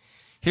days,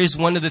 here's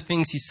one of the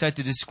things he said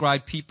to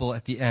describe people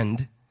at the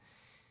end.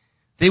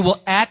 They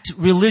will act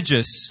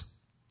religious,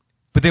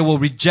 but they will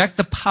reject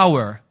the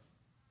power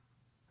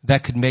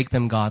that could make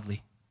them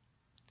godly.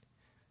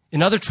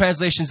 In other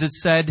translations, it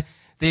said,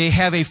 they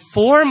have a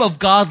form of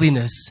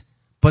godliness,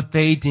 but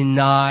they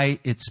deny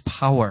its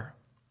power.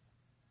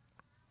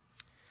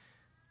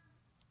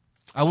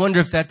 I wonder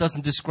if that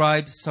doesn't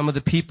describe some of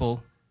the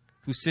people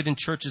who sit in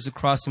churches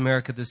across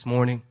America this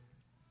morning.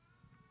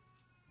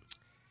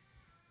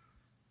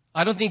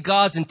 I don't think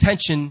God's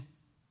intention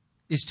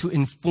is to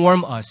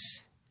inform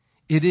us.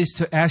 It is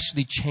to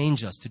actually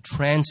change us, to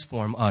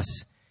transform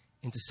us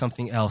into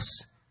something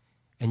else.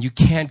 And you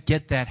can't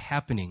get that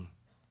happening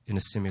in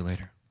a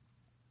simulator.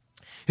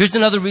 Here's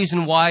another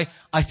reason why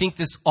I think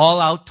this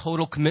all-out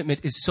total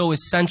commitment is so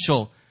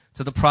essential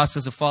to the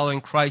process of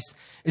following Christ,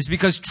 is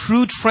because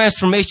true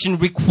transformation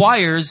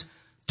requires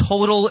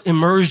total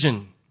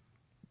immersion.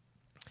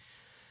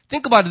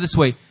 Think about it this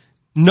way.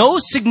 no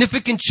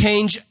significant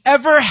change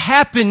ever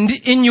happened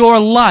in your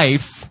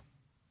life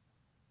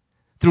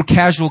through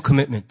casual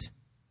commitment.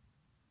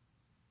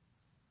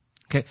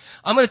 Okay,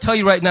 I'm going to tell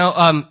you right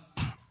now,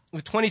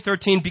 with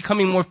 2013,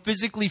 becoming more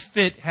physically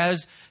fit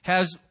has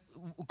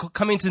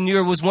coming to New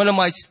Year was one of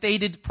my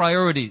stated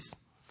priorities.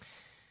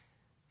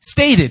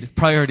 Stated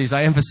priorities,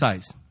 I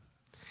emphasize.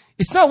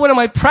 It's not one of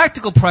my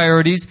practical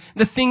priorities.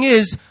 The thing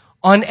is,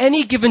 on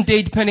any given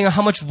day, depending on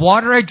how much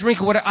water I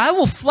drink or whatever, I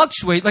will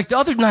fluctuate. Like the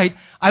other night,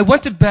 I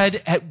went to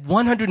bed at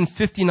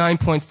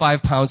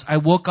 159.5 pounds. I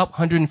woke up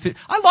 150.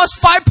 I lost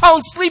 5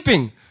 pounds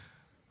sleeping.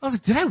 I was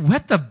like, did I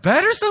wet the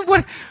bed or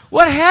something?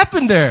 What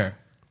happened there?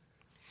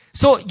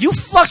 So you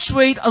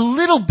fluctuate a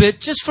little bit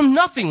just from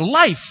nothing.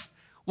 Life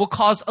will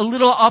cause a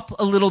little up,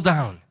 a little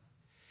down.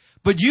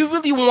 But you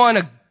really want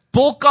to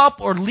bulk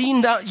up or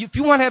lean down. If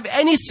you want to have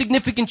any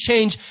significant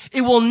change,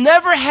 it will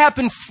never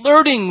happen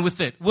flirting with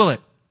it, will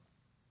it?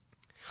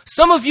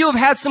 Some of you have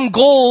had some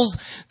goals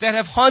that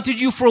have haunted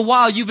you for a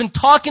while. You've been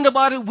talking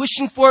about it,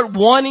 wishing for it,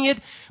 wanting it.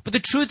 But the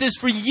truth is,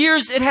 for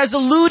years, it has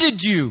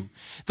eluded you.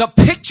 The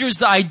pictures,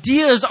 the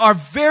ideas are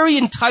very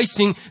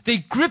enticing. They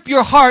grip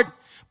your heart.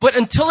 But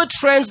until it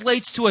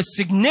translates to a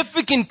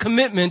significant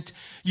commitment,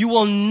 you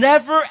will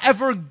never,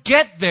 ever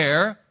get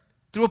there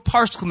through a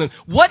partial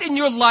commitment. What in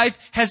your life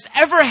has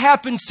ever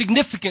happened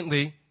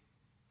significantly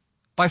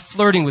by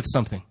flirting with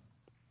something?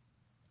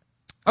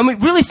 I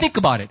mean, really think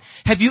about it.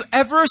 Have you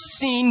ever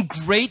seen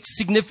great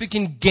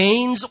significant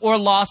gains or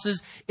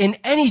losses in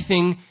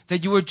anything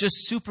that you were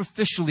just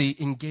superficially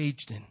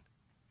engaged in?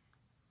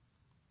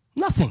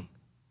 Nothing.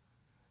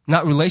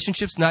 Not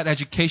relationships, not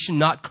education,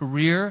 not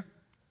career,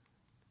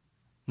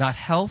 not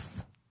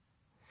health.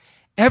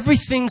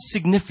 Everything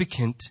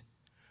significant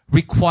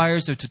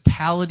requires a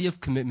totality of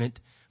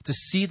commitment to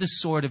see the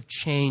sort of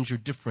change or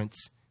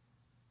difference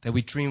that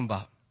we dream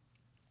about.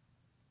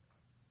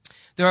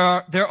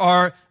 There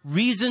are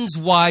reasons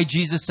why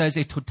Jesus says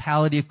a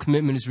totality of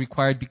commitment is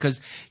required,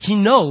 because he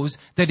knows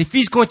that if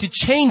he's going to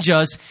change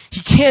us,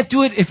 he can't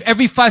do it if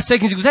every 5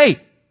 seconds he goes, hey,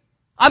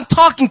 I'm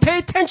talking, pay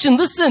attention,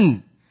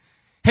 listen.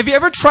 Have you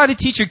ever tried to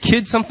teach your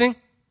kids something?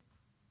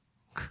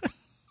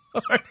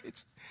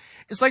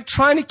 It's like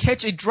trying to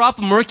catch a drop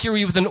of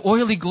mercury with an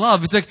oily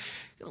glove. It's like,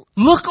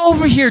 look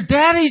over here,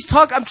 Daddy's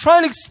talking, I'm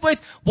trying to explain.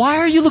 Why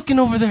are you looking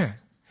over there?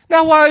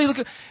 Now why are you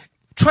looking?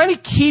 Trying to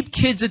keep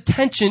kids'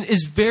 attention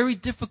is very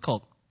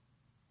difficult.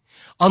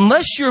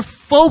 Unless you're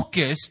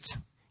focused,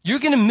 you're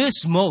going to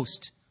miss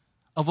most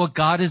of what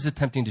God is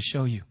attempting to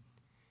show you.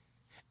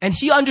 And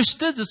he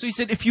understood this. So he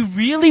said, if you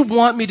really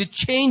want me to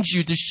change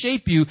you, to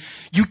shape you,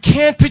 you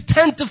can't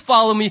pretend to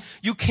follow me.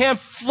 You can't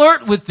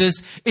flirt with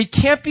this. It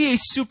can't be a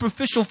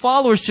superficial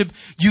followership.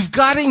 You've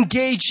got to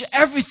engage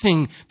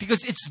everything,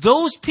 because it's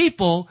those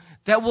people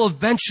that will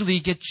eventually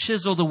get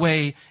chiseled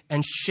away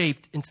and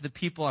shaped into the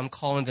people I'm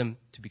calling them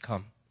to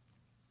become.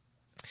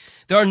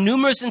 There are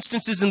numerous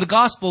instances in the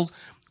Gospels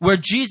where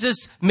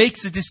Jesus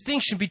makes a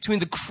distinction between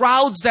the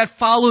crowds that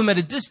follow him at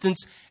a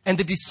distance and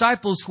the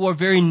disciples who are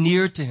very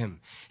near to him.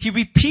 He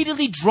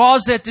repeatedly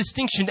draws that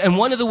distinction, and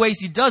one of the ways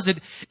he does it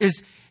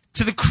is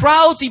to the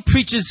crowds he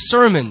preaches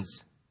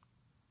sermons,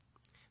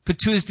 but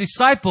to his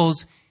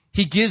disciples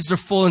he gives their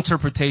full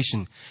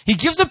interpretation. He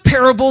gives a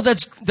parable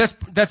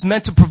that's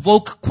meant to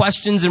provoke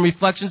questions and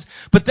reflections,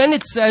 but then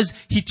it says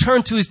he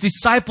turned to his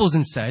disciples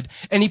and said,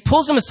 and he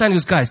pulls them aside and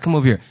goes, guys, come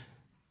over here.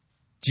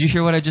 Did you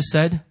hear what I just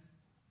said?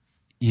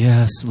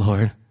 Yes,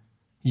 Lord.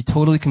 You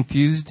totally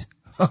confused?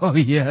 Oh,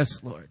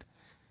 yes, Lord.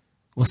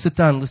 Well, sit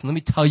down and listen. Let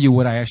me tell you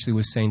what I actually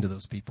was saying to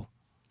those people.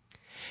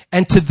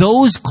 And to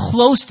those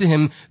close to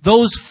him,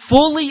 those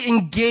fully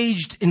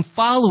engaged in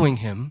following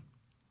him,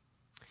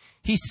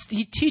 he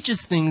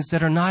teaches things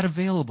that are not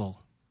available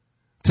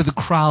to the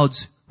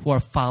crowds who are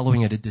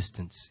following at a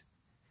distance.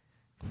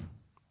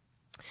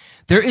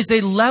 There is a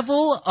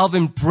level of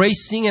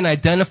embracing and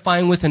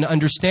identifying with and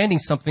understanding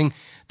something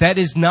that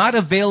is not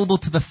available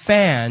to the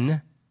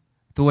fan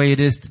the way it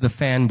is to the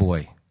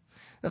fanboy.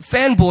 The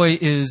fanboy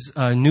is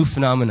a new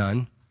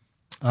phenomenon.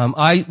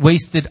 I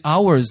wasted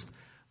hours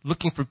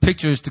looking for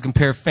pictures to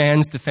compare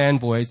fans to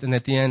fanboys, and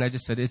at the end I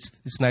just said, it's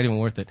not even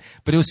worth it.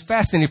 But it was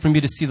fascinating for me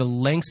to see the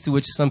lengths to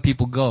which some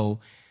people go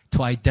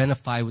to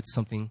identify with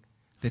something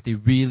that they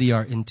really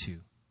are into.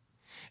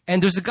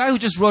 And there's a guy who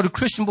just wrote a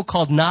Christian book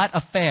called Not a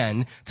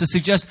Fan to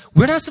suggest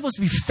we're not supposed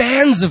to be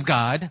fans of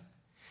God,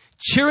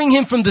 cheering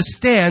him from the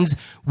stands.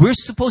 We're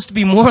supposed to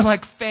be more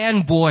like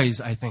fanboys,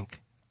 I think.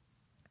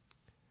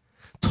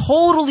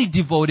 Totally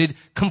devoted,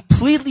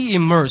 completely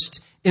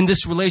immersed in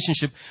this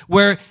relationship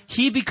where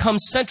he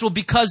becomes central,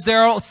 because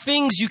there are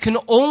things you can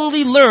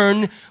only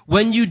learn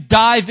when you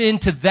dive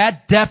into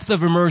that depth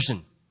of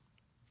immersion.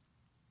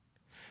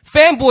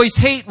 Fanboys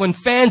hate when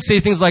fans say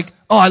things like,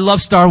 oh, I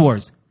love Star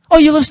Wars. Oh,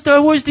 you love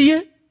Star Wars, do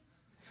you?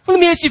 Well, let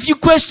me ask you a few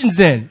questions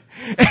then.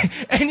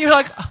 And you're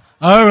like,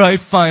 all right,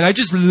 fine. I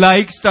just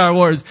like Star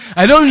Wars.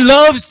 I don't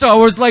love Star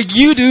Wars like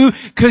you do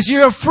because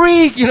you're a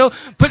freak,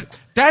 But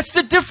that's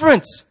the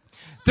difference.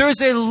 There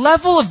is a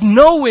level of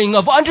knowing,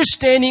 of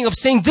understanding, of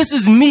saying, this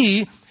is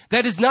me,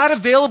 that is not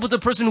available to the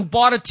person who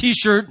bought a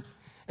t-shirt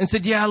and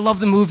said, yeah, I love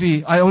the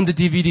movie. I own the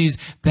DVDs.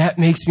 That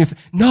makes me...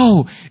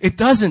 No, it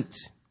doesn't.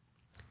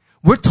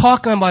 We're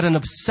talking about an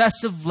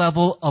obsessive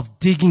level of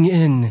digging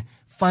in,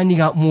 finding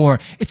out more.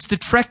 It's the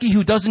Trekkie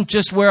who doesn't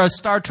just wear a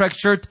Star Trek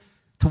shirt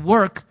to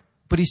work,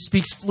 but he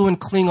speaks fluent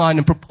Klingon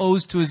and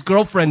proposed to his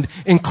girlfriend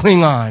in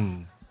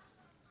Klingon.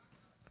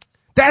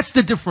 That's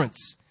the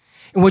difference.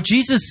 And what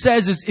Jesus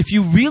says is, if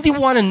you really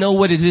want to know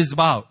what it is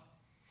about,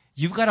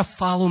 you've got to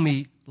follow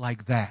me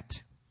like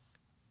that.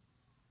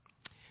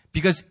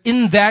 Because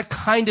in that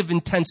kind of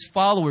intense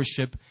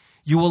followership,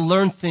 you will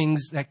learn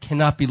things that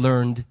cannot be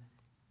learned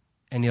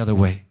any other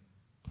way.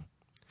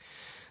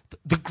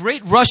 The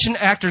great Russian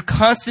actor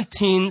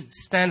Konstantin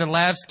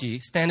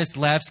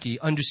Stanislavski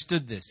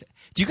understood this.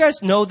 Do you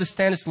guys know the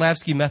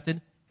Stanislavski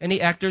method?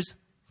 Any actors?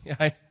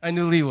 Yeah, I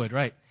knew Lee would,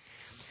 right?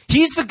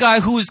 He's the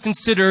guy who is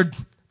considered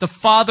the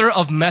father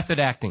of method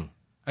acting.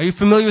 Are you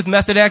familiar with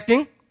method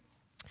acting?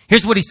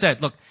 Here's what he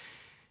said. Look,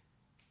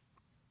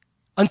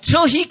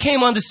 until he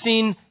came on the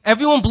scene,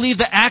 everyone believed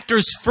the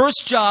actor's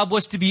first job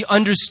was to be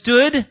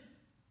understood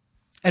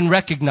and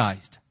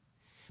recognized.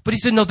 But he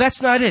said, no,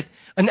 that's not it.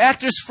 An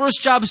actor's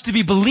first job is to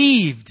be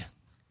believed.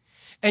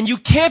 And you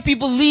can't be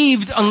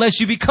believed unless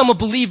you become a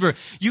believer.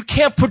 You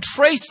can't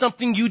portray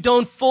something you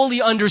don't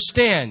fully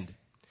understand.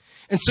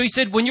 And so he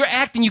said, when you're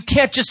acting, you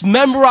can't just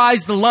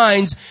memorize the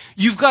lines.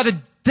 You've got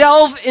to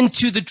delve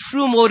into the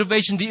true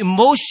motivation, the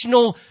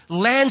emotional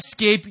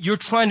landscape you're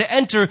trying to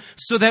enter,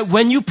 so that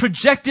when you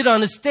project it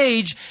on a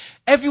stage,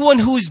 everyone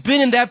who's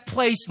been in that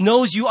place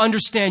knows you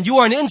understand. You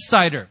are an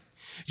insider.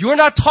 You're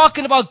not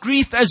talking about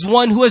grief as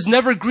one who has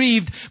never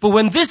grieved, but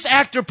when this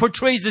actor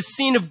portrays a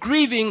scene of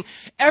grieving,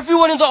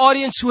 everyone in the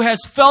audience who has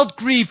felt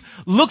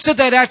grief looks at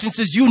that actor and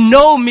says, you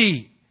know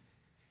me.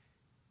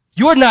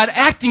 You're not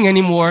acting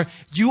anymore.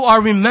 You are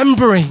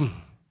remembering.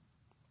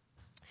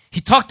 He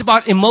talked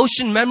about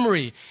emotion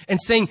memory and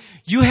saying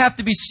you have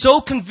to be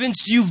so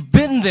convinced you've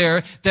been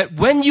there that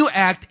when you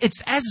act,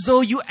 it's as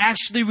though you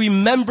actually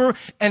remember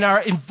and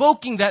are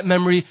invoking that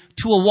memory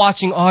to a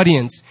watching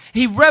audience.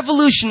 He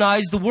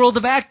revolutionized the world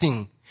of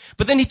acting.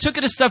 But then he took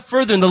it a step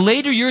further. In the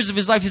later years of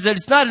his life, he said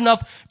it's not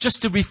enough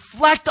just to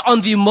reflect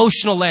on the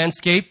emotional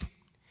landscape.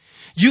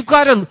 You've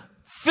got to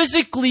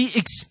physically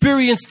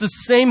experience the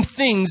same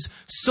things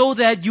so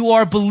that you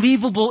are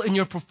believable in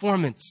your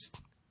performance.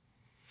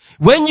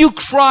 When you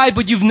cry,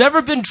 but you've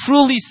never been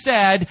truly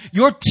sad,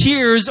 your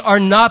tears are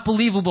not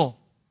believable.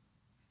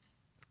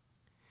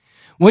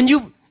 When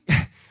you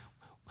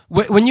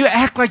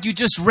act like you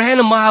just ran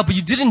a mile, but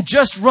you didn't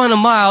just run a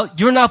mile,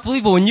 you're not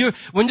believable.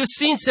 When the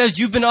scene says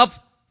you've been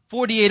up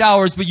 48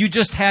 hours, but you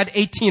just had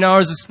 18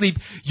 hours of sleep,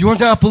 you're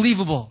not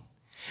believable.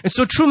 And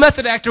so true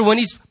method actor, when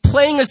he's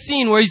playing a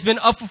scene where he's been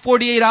up for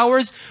 48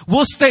 hours,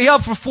 will stay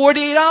up for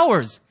 48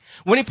 hours.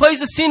 When he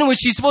plays a scene in which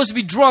he's supposed to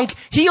be drunk,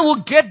 he will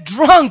get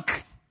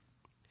drunk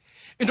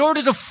in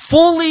order to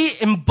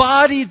fully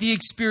embody the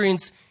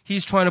experience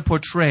he's trying to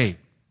portray.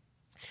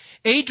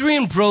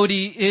 Adrian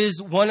Brody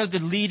is one of the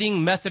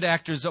leading method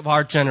actors of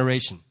our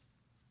generation.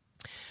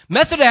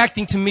 Method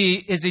acting, to me,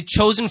 is a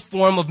chosen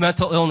form of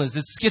mental illness.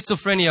 It's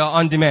schizophrenia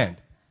on demand.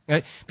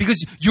 Right?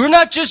 Because you're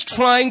not just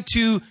trying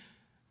to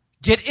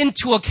get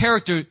into a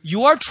character,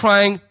 you are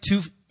trying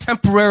to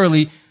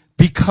temporarily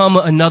become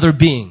another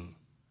being.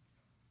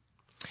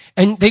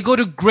 And they go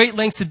to great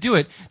lengths to do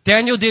it.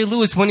 Daniel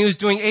Day-Lewis, when he was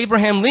doing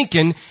Abraham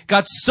Lincoln,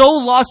 got so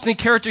lost in the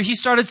character, he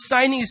started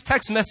signing his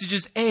text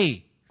messages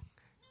A.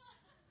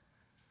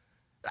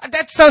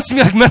 That sounds to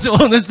me like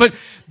mental illness, but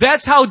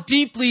that's how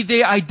deeply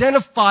they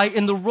identify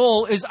in the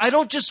role is, I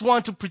don't just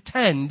want to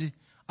pretend,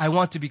 I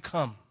want to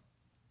become.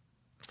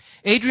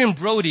 Adrian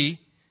Brody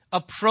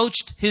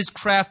approached his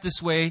craft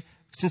this way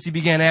since he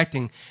began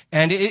acting,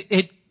 and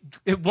it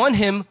won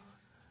him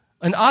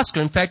an Oscar.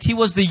 In fact, he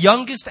was the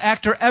youngest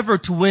actor ever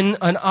to win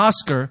an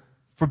Oscar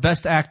for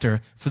Best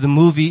Actor for the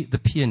movie The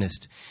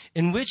Pianist,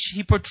 in which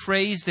he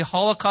portrays the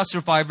Holocaust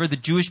survivor, the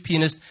Jewish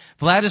pianist,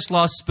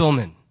 Vladislav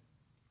Spilman.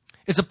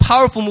 It's a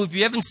powerful movie. If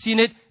you haven't seen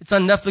it, it's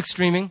on Netflix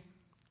streaming.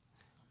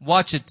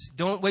 Watch it.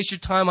 Don't waste your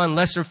time on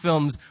lesser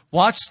films.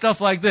 Watch stuff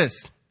like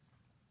this.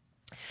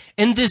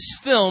 In this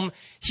film,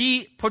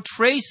 he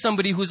portrays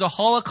somebody who's a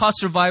Holocaust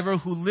survivor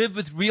who lived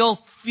with real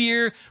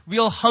fear,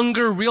 real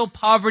hunger, real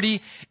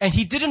poverty, and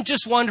he didn't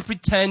just want to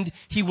pretend,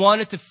 he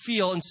wanted to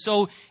feel, and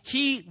so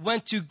he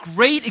went to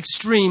great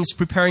extremes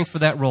preparing for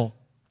that role.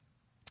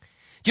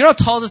 Do you know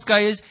how tall this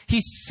guy is?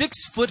 He's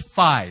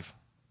 6'5".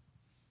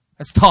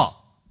 That's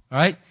tall, all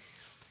right?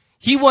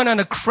 He went on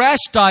a crash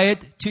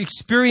diet to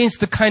experience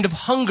the kind of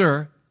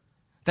hunger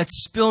that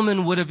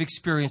Spilman would have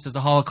experienced as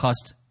a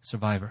Holocaust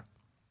survivor.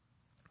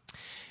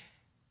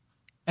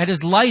 At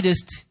his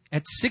lightest,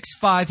 at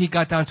 6'5", he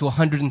got down to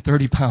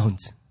 130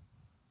 pounds.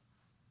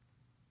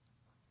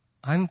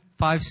 I'm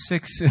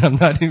 5'6", and I'm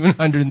not even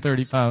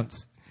 130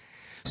 pounds.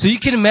 So you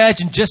can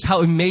imagine just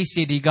how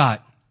emaciated he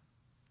got.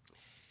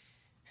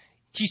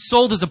 He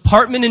sold his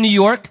apartment in New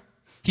York.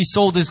 He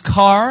sold his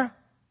car.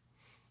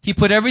 He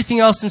put everything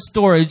else in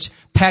storage,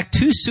 packed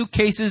 2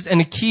 suitcases and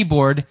a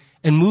keyboard,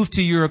 and moved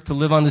to Europe to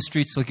live on the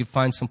streets so he could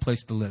find some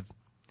place to live.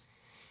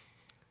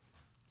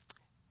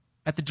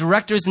 At the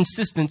director's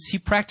insistence, he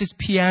practiced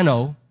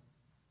piano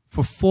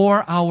for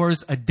 4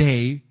 hours a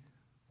day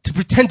to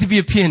pretend to be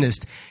a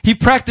pianist. He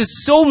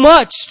practiced so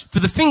much for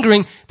the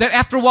fingering that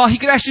after a while he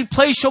could actually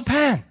play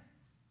Chopin.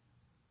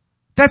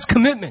 That's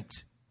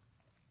commitment.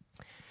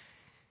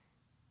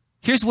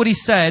 Here's what he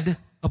said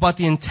about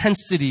the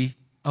intensity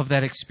of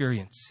that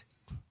experience.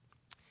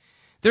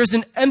 There's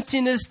an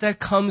emptiness that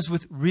comes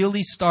with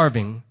really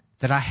starving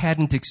that I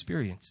hadn't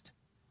experienced.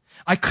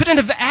 I couldn't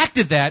have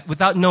acted that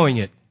without knowing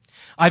it.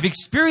 I've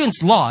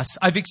experienced loss.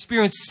 I've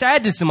experienced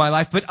sadness in my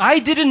life, but I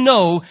didn't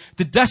know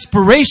the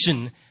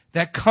desperation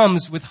that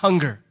comes with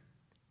hunger.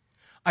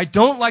 I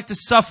don't like to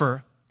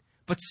suffer,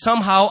 but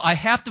somehow I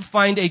have to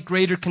find a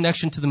greater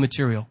connection to the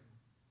material.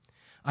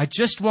 I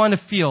just want to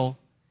feel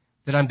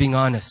that I'm being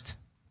honest.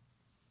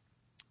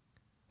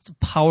 It's a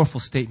powerful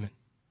statement.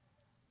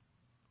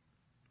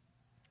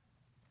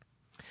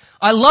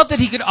 I love that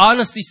he could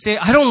honestly say,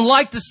 I don't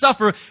like to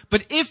suffer,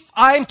 but if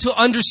I'm to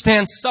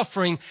understand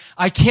suffering,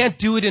 I can't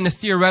do it in a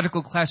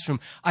theoretical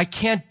classroom. I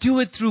can't do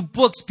it through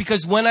books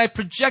because when I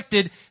project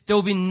it, there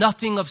will be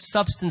nothing of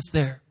substance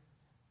there.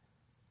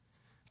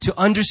 To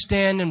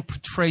understand and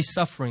portray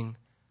suffering,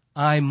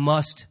 I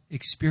must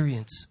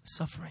experience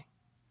suffering.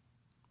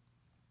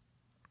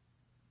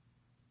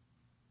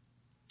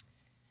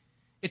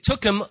 It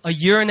took him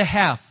 1.5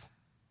 years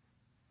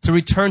to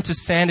return to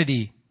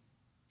sanity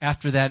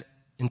after that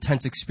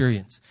intense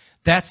experience.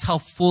 That's how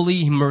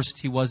fully immersed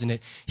he was in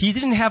it. He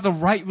didn't have the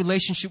right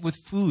relationship with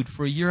food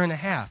for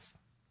 1.5 years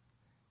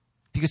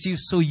because he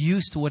was so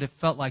used to what it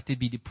felt like to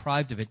be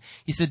deprived of it.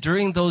 He said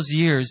during those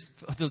years,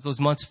 those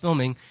months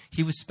filming,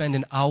 he would spend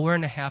 1.5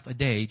 hours a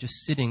day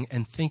just sitting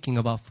and thinking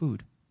about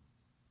food.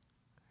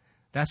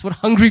 That's what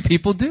hungry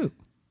people do.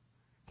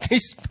 They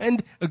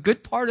spend a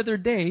good part of their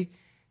day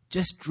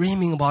just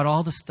dreaming about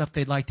all the stuff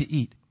they'd like to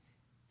eat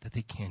that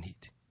they can't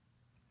eat.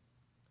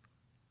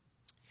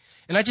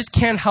 And I just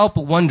can't help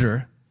but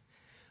wonder,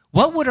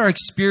 what would our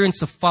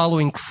experience of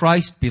following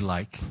Christ be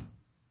like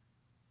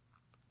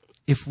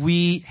if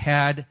we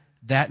had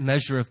that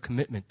measure of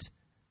commitment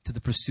to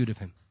the pursuit of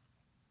Him?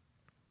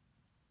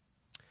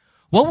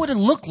 What would it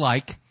look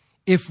like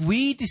if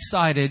we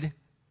decided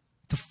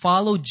to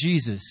follow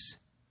Jesus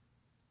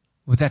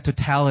with that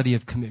totality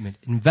of commitment,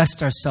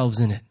 invest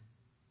ourselves in it?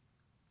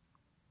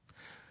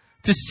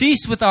 To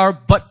cease with our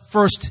but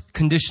first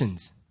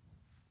conditions.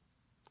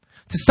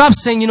 To stop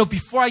saying,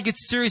 before I get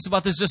serious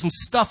about this, there's some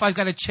stuff I've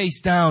got to chase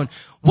down.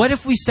 What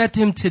if we said to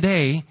Him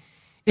today,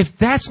 if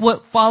that's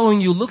what following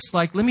you looks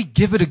like, let me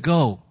give it a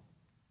go.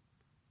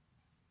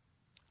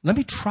 Let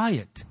me try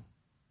it.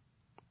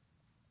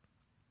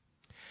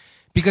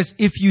 Because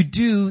if you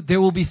do,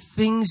 there will be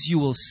things you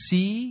will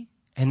see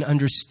and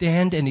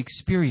understand and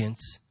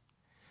experience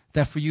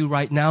that for you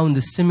right now in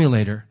the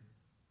simulator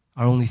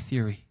are only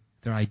theory.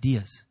 They're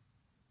ideas.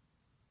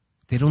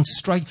 They don't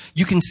strike.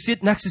 You can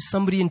sit next to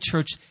somebody in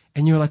church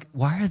and you're like,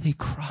 why are they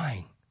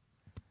crying?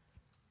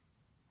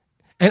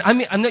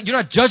 And you're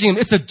not judging them.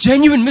 It's a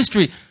genuine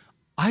mystery.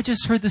 I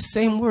just heard the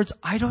same words.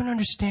 I don't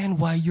understand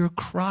why you're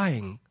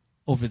crying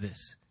over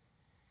this.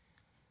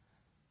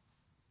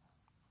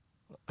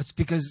 It's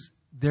because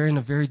they're in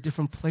a very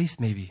different place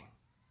maybe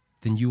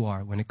than you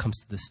are when it comes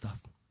to this stuff.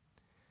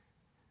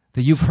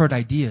 That you've heard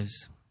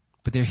ideas,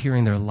 but they're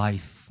hearing their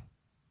life.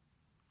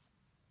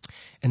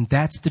 And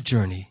that's the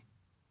journey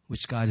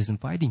which God is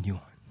inviting you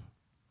on.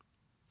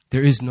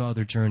 There is no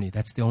other journey.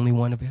 That's the only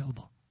one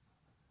available.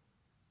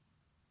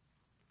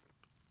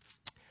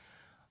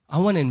 I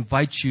want to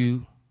invite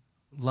you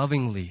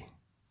lovingly,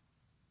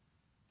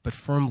 but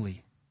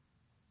firmly,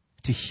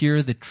 to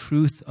hear the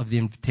truth of the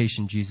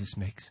invitation Jesus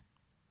makes.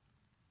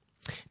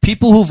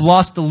 People who've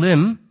lost a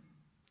limb,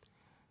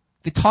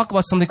 they talk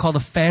about something called a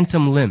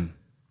phantom limb,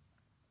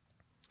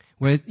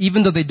 where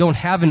even though they don't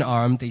have an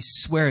arm, they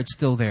swear it's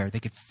still there.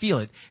 They could feel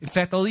it. In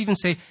fact, they'll even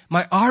say,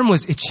 my arm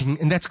was itching,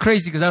 and that's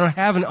crazy because I don't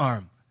have an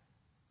arm.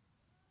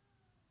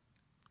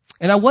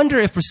 And I wonder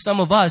if for some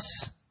of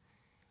us,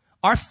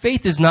 our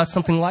faith is not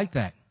something like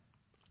that.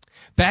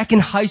 Back in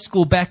high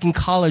school, back in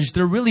college,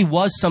 there really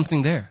was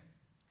something there.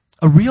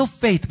 A real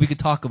faith we could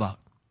talk about.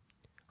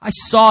 I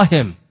saw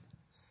Him.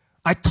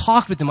 I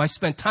talked with Him. I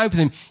spent time with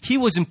Him. He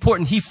was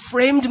important. He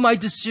framed my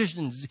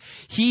decisions.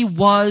 He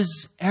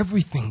was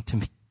everything to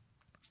me.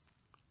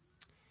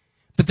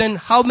 But then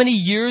how many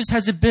years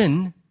has it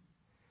been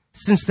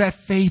since that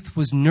faith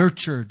was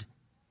nurtured?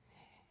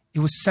 It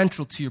was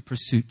central to your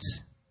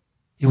pursuits.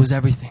 It was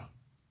everything.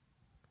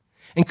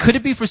 And could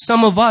it be for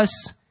some of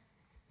us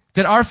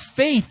that our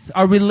faith,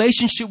 our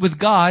relationship with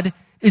God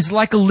is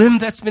like a limb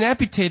that's been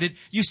amputated?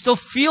 You still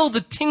feel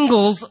the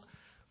tingles,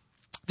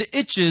 the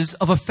itches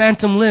of a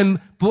phantom limb,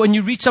 but when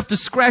you reach up to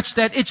scratch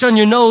that itch on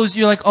your nose,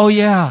 you're like, oh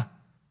yeah,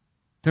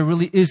 there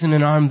really isn't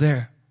an arm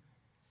there.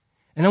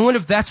 And I wonder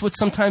if that's what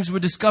sometimes we're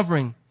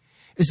discovering,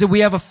 is that we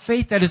have a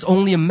faith that is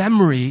only a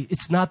memory.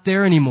 It's not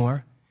there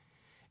anymore.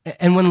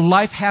 And when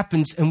life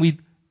happens and we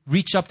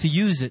reach up to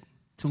use it,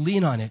 to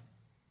lean on it,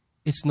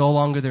 it's no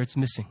longer there, it's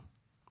missing.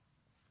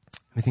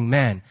 I think,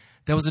 man,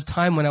 there was a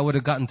time when I would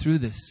have gotten through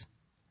this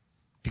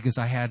because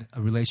I had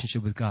a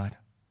relationship with God.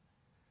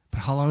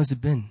 But how long has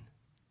it been?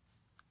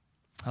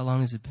 How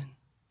long has it been?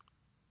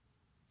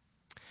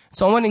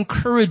 So I want to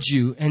encourage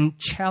you and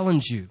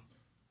challenge you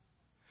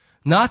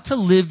not to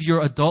live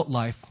your adult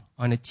life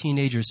on a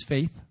teenager's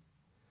faith,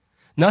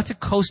 not to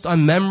coast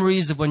on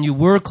memories of when you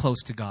were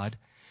close to God,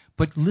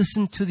 but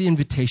listen to the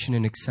invitation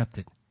and accept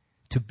it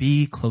to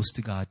be close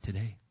to God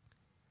today,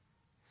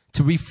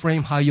 to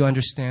reframe how you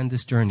understand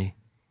this journey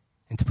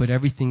and to put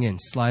everything in,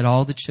 slide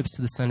all the chips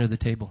to the center of the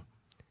table,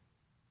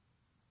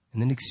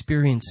 and then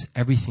experience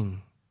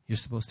everything you're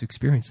supposed to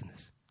experience in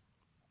this.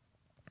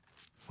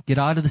 Get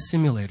out of the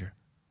simulator.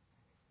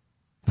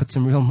 Put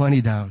some real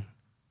money down.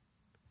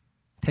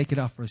 Take it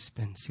out for a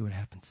spin. See what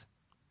happens.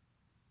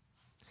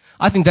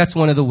 I think that's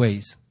one of the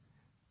ways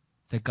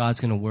that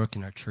God's going to work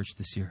in our church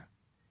this year.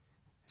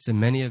 So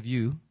many of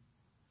you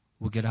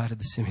will get out of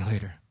the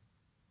simulator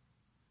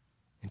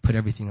and put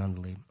everything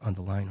on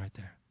the line right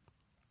there.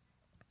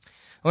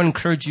 I want to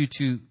encourage you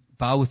to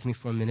bow with me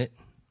for a minute.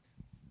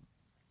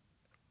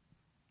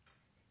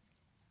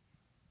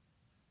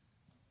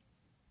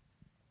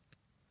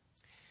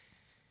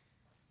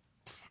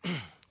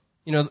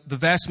 You know, the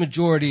vast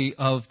majority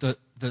of the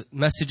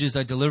messages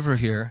I deliver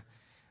here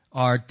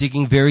are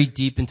digging very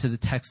deep into the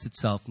text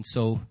itself. And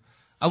so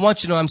I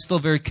want you to know I'm still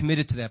very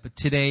committed to that. But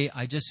today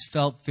I just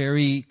felt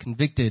very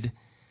convicted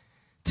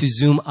to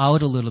zoom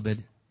out a little bit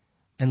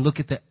and look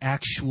at the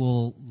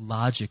actual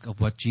logic of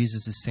what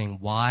Jesus is saying.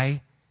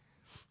 Why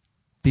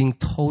being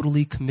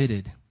totally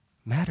committed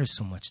matters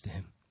so much to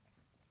him.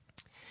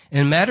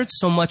 And it mattered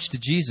so much to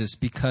Jesus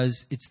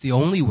because it's the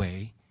only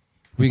way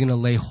we're going to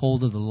lay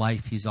hold of the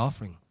life he's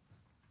offering.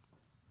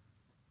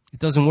 It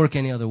doesn't work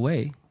any other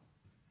way.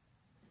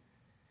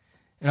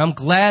 And I'm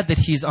glad that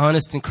he's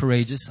honest and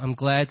courageous. I'm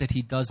glad that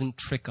he doesn't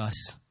trick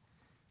us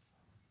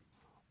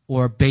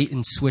or bait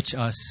and switch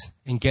us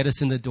and get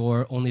us in the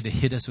door only to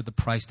hit us with the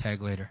price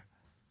tag later.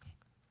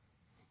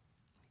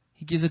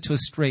 He gives it to us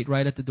straight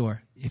right at the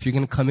door. If you're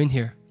going to come in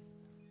here,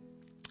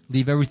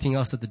 leave everything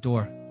else at the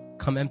door.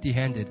 Come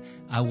empty-handed.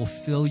 I will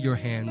fill your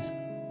hands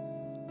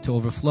to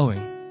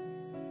overflowing.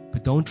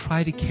 But don't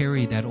try to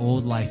carry that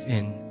old life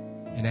in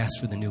and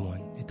ask for the new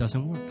one. It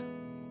doesn't work.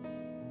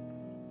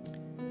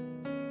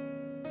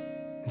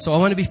 And so I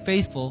want to be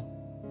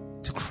faithful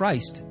to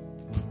Christ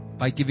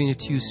by giving it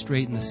to you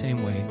straight in the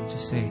same way. And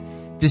just say,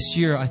 this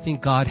year I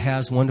think God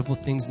has wonderful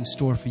things in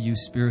store for you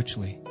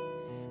spiritually.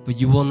 But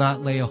you will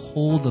not lay a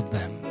hold of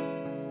them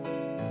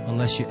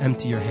unless you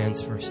empty your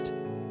hands first.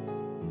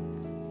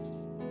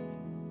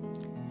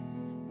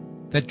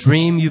 That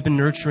dream you've been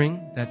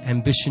nurturing, that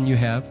ambition you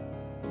have,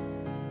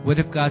 what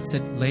if God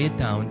said, lay it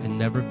down and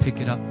never pick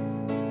it up?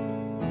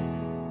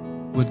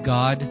 Would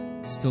God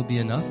still be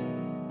enough?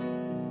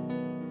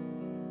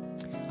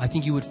 I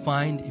think you would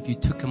find if you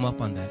took him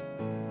up on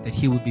that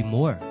he would be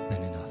more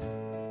than enough.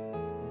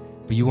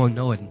 But you won't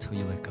know it until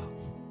you let go.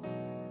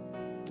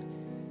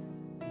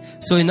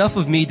 So enough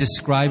of me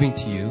describing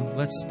to you.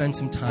 Let's spend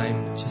some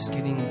time just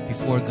getting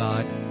before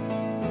God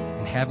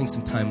and having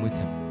some time with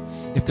him.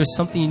 If there's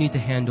something you need to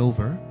hand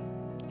over,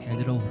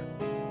 hand it over.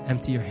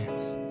 Empty your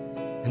hands.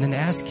 And then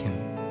ask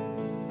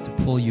him to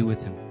pull you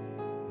with him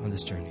on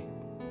this journey.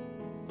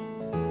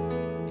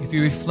 If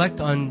you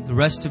reflect on the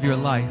rest of your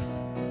life,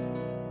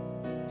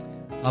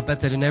 I'll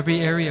bet that in every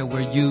area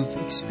where you've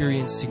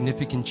experienced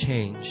significant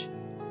change,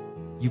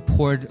 you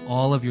poured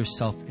all of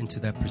yourself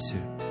into that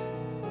pursuit.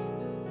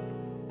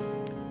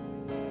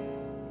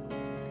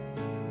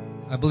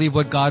 I believe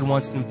what God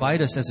wants to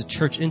invite us as a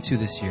church into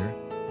this year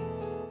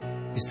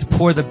is to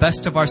pour the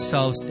best of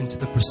ourselves into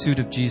the pursuit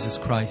of Jesus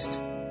Christ.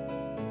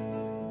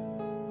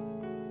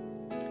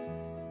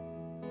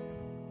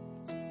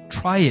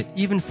 Try it,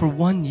 even for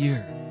 1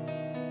 year.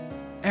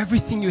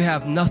 Everything you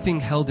have, nothing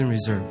held in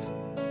reserve.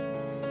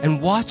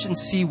 And watch and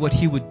see what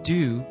he would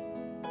do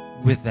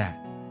with that.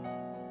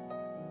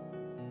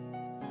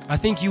 I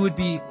think you would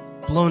be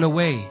blown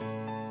away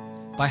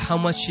by how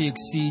much he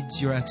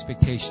exceeds your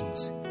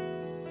expectations.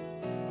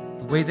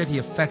 The way that he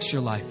affects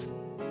your life.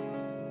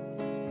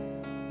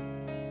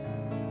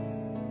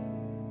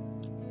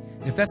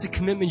 And if that's a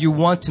commitment you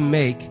want to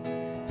make,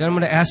 then I'm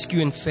going to ask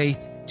you in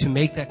faith to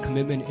make that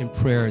commitment in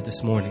prayer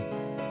this morning.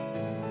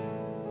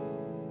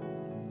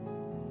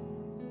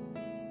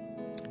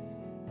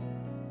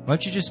 Why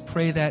don't you just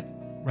pray that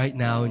right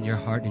now in your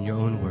heart, in your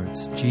own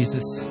words.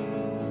 Jesus,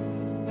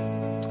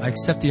 I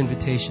accept the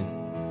invitation.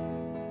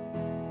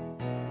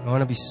 I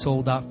want to be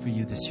sold out for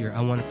you this year.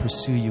 I want to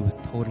pursue you with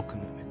total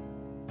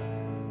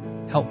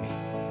commitment. Help me.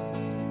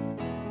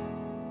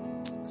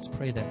 Let's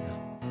pray that now.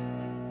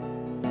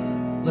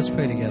 Let's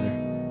pray together.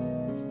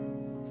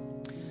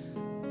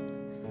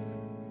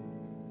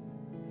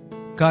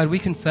 God, we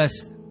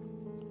confess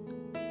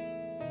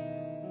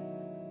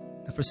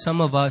that for some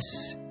of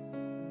us,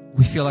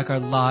 we feel like our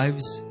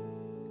lives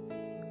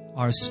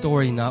are a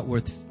story not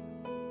worth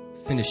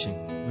finishing.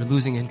 We're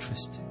losing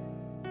interest.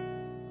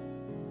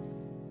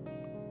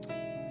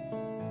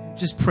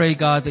 just pray,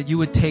 God, that you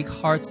would take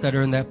hearts that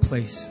are in that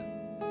place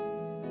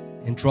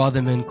and draw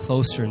them in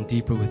closer and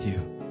deeper with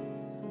you.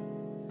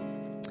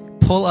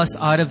 Pull us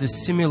out of the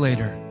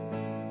simulator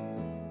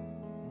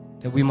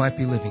that we might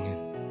be living in.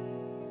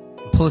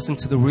 And pull us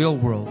into the real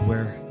world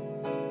where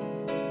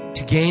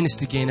to gain is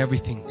to gain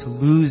everything, to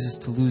lose is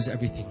to lose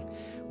everything,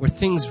 where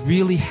things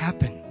really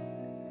happen,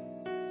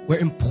 where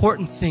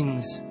important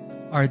things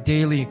are a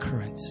daily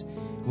occurrence,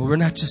 where we're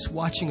not just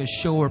watching a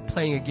show or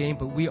playing a game,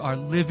 but we are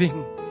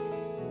living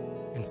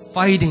and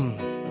fighting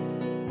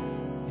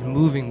and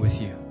moving with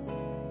you.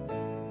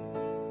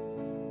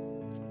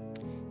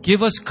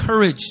 Give us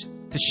courage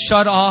to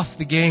shut off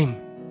the game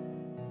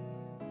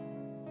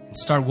and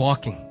start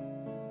walking.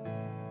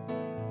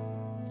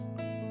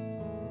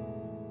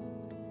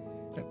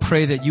 I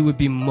pray that you would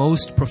be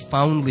most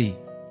profoundly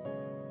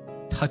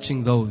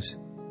touching those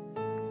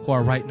who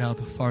are right now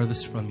the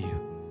farthest from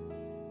you.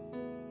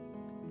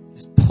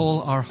 Just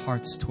pull our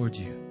hearts towards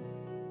you.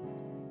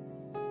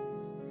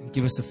 And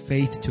give us the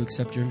faith to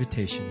accept your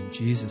invitation. In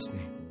Jesus'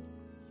 name,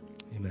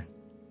 amen.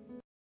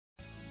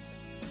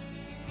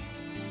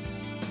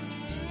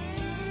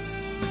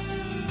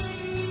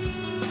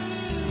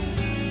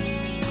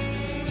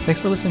 Thanks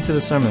for listening to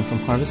the sermon from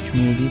Harvest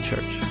Community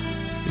Church.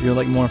 If you would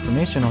like more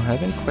information or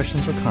have any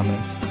questions or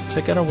comments,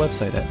 check out our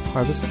website at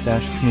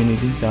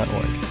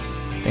harvest-community.org.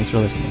 Thanks for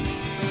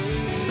listening.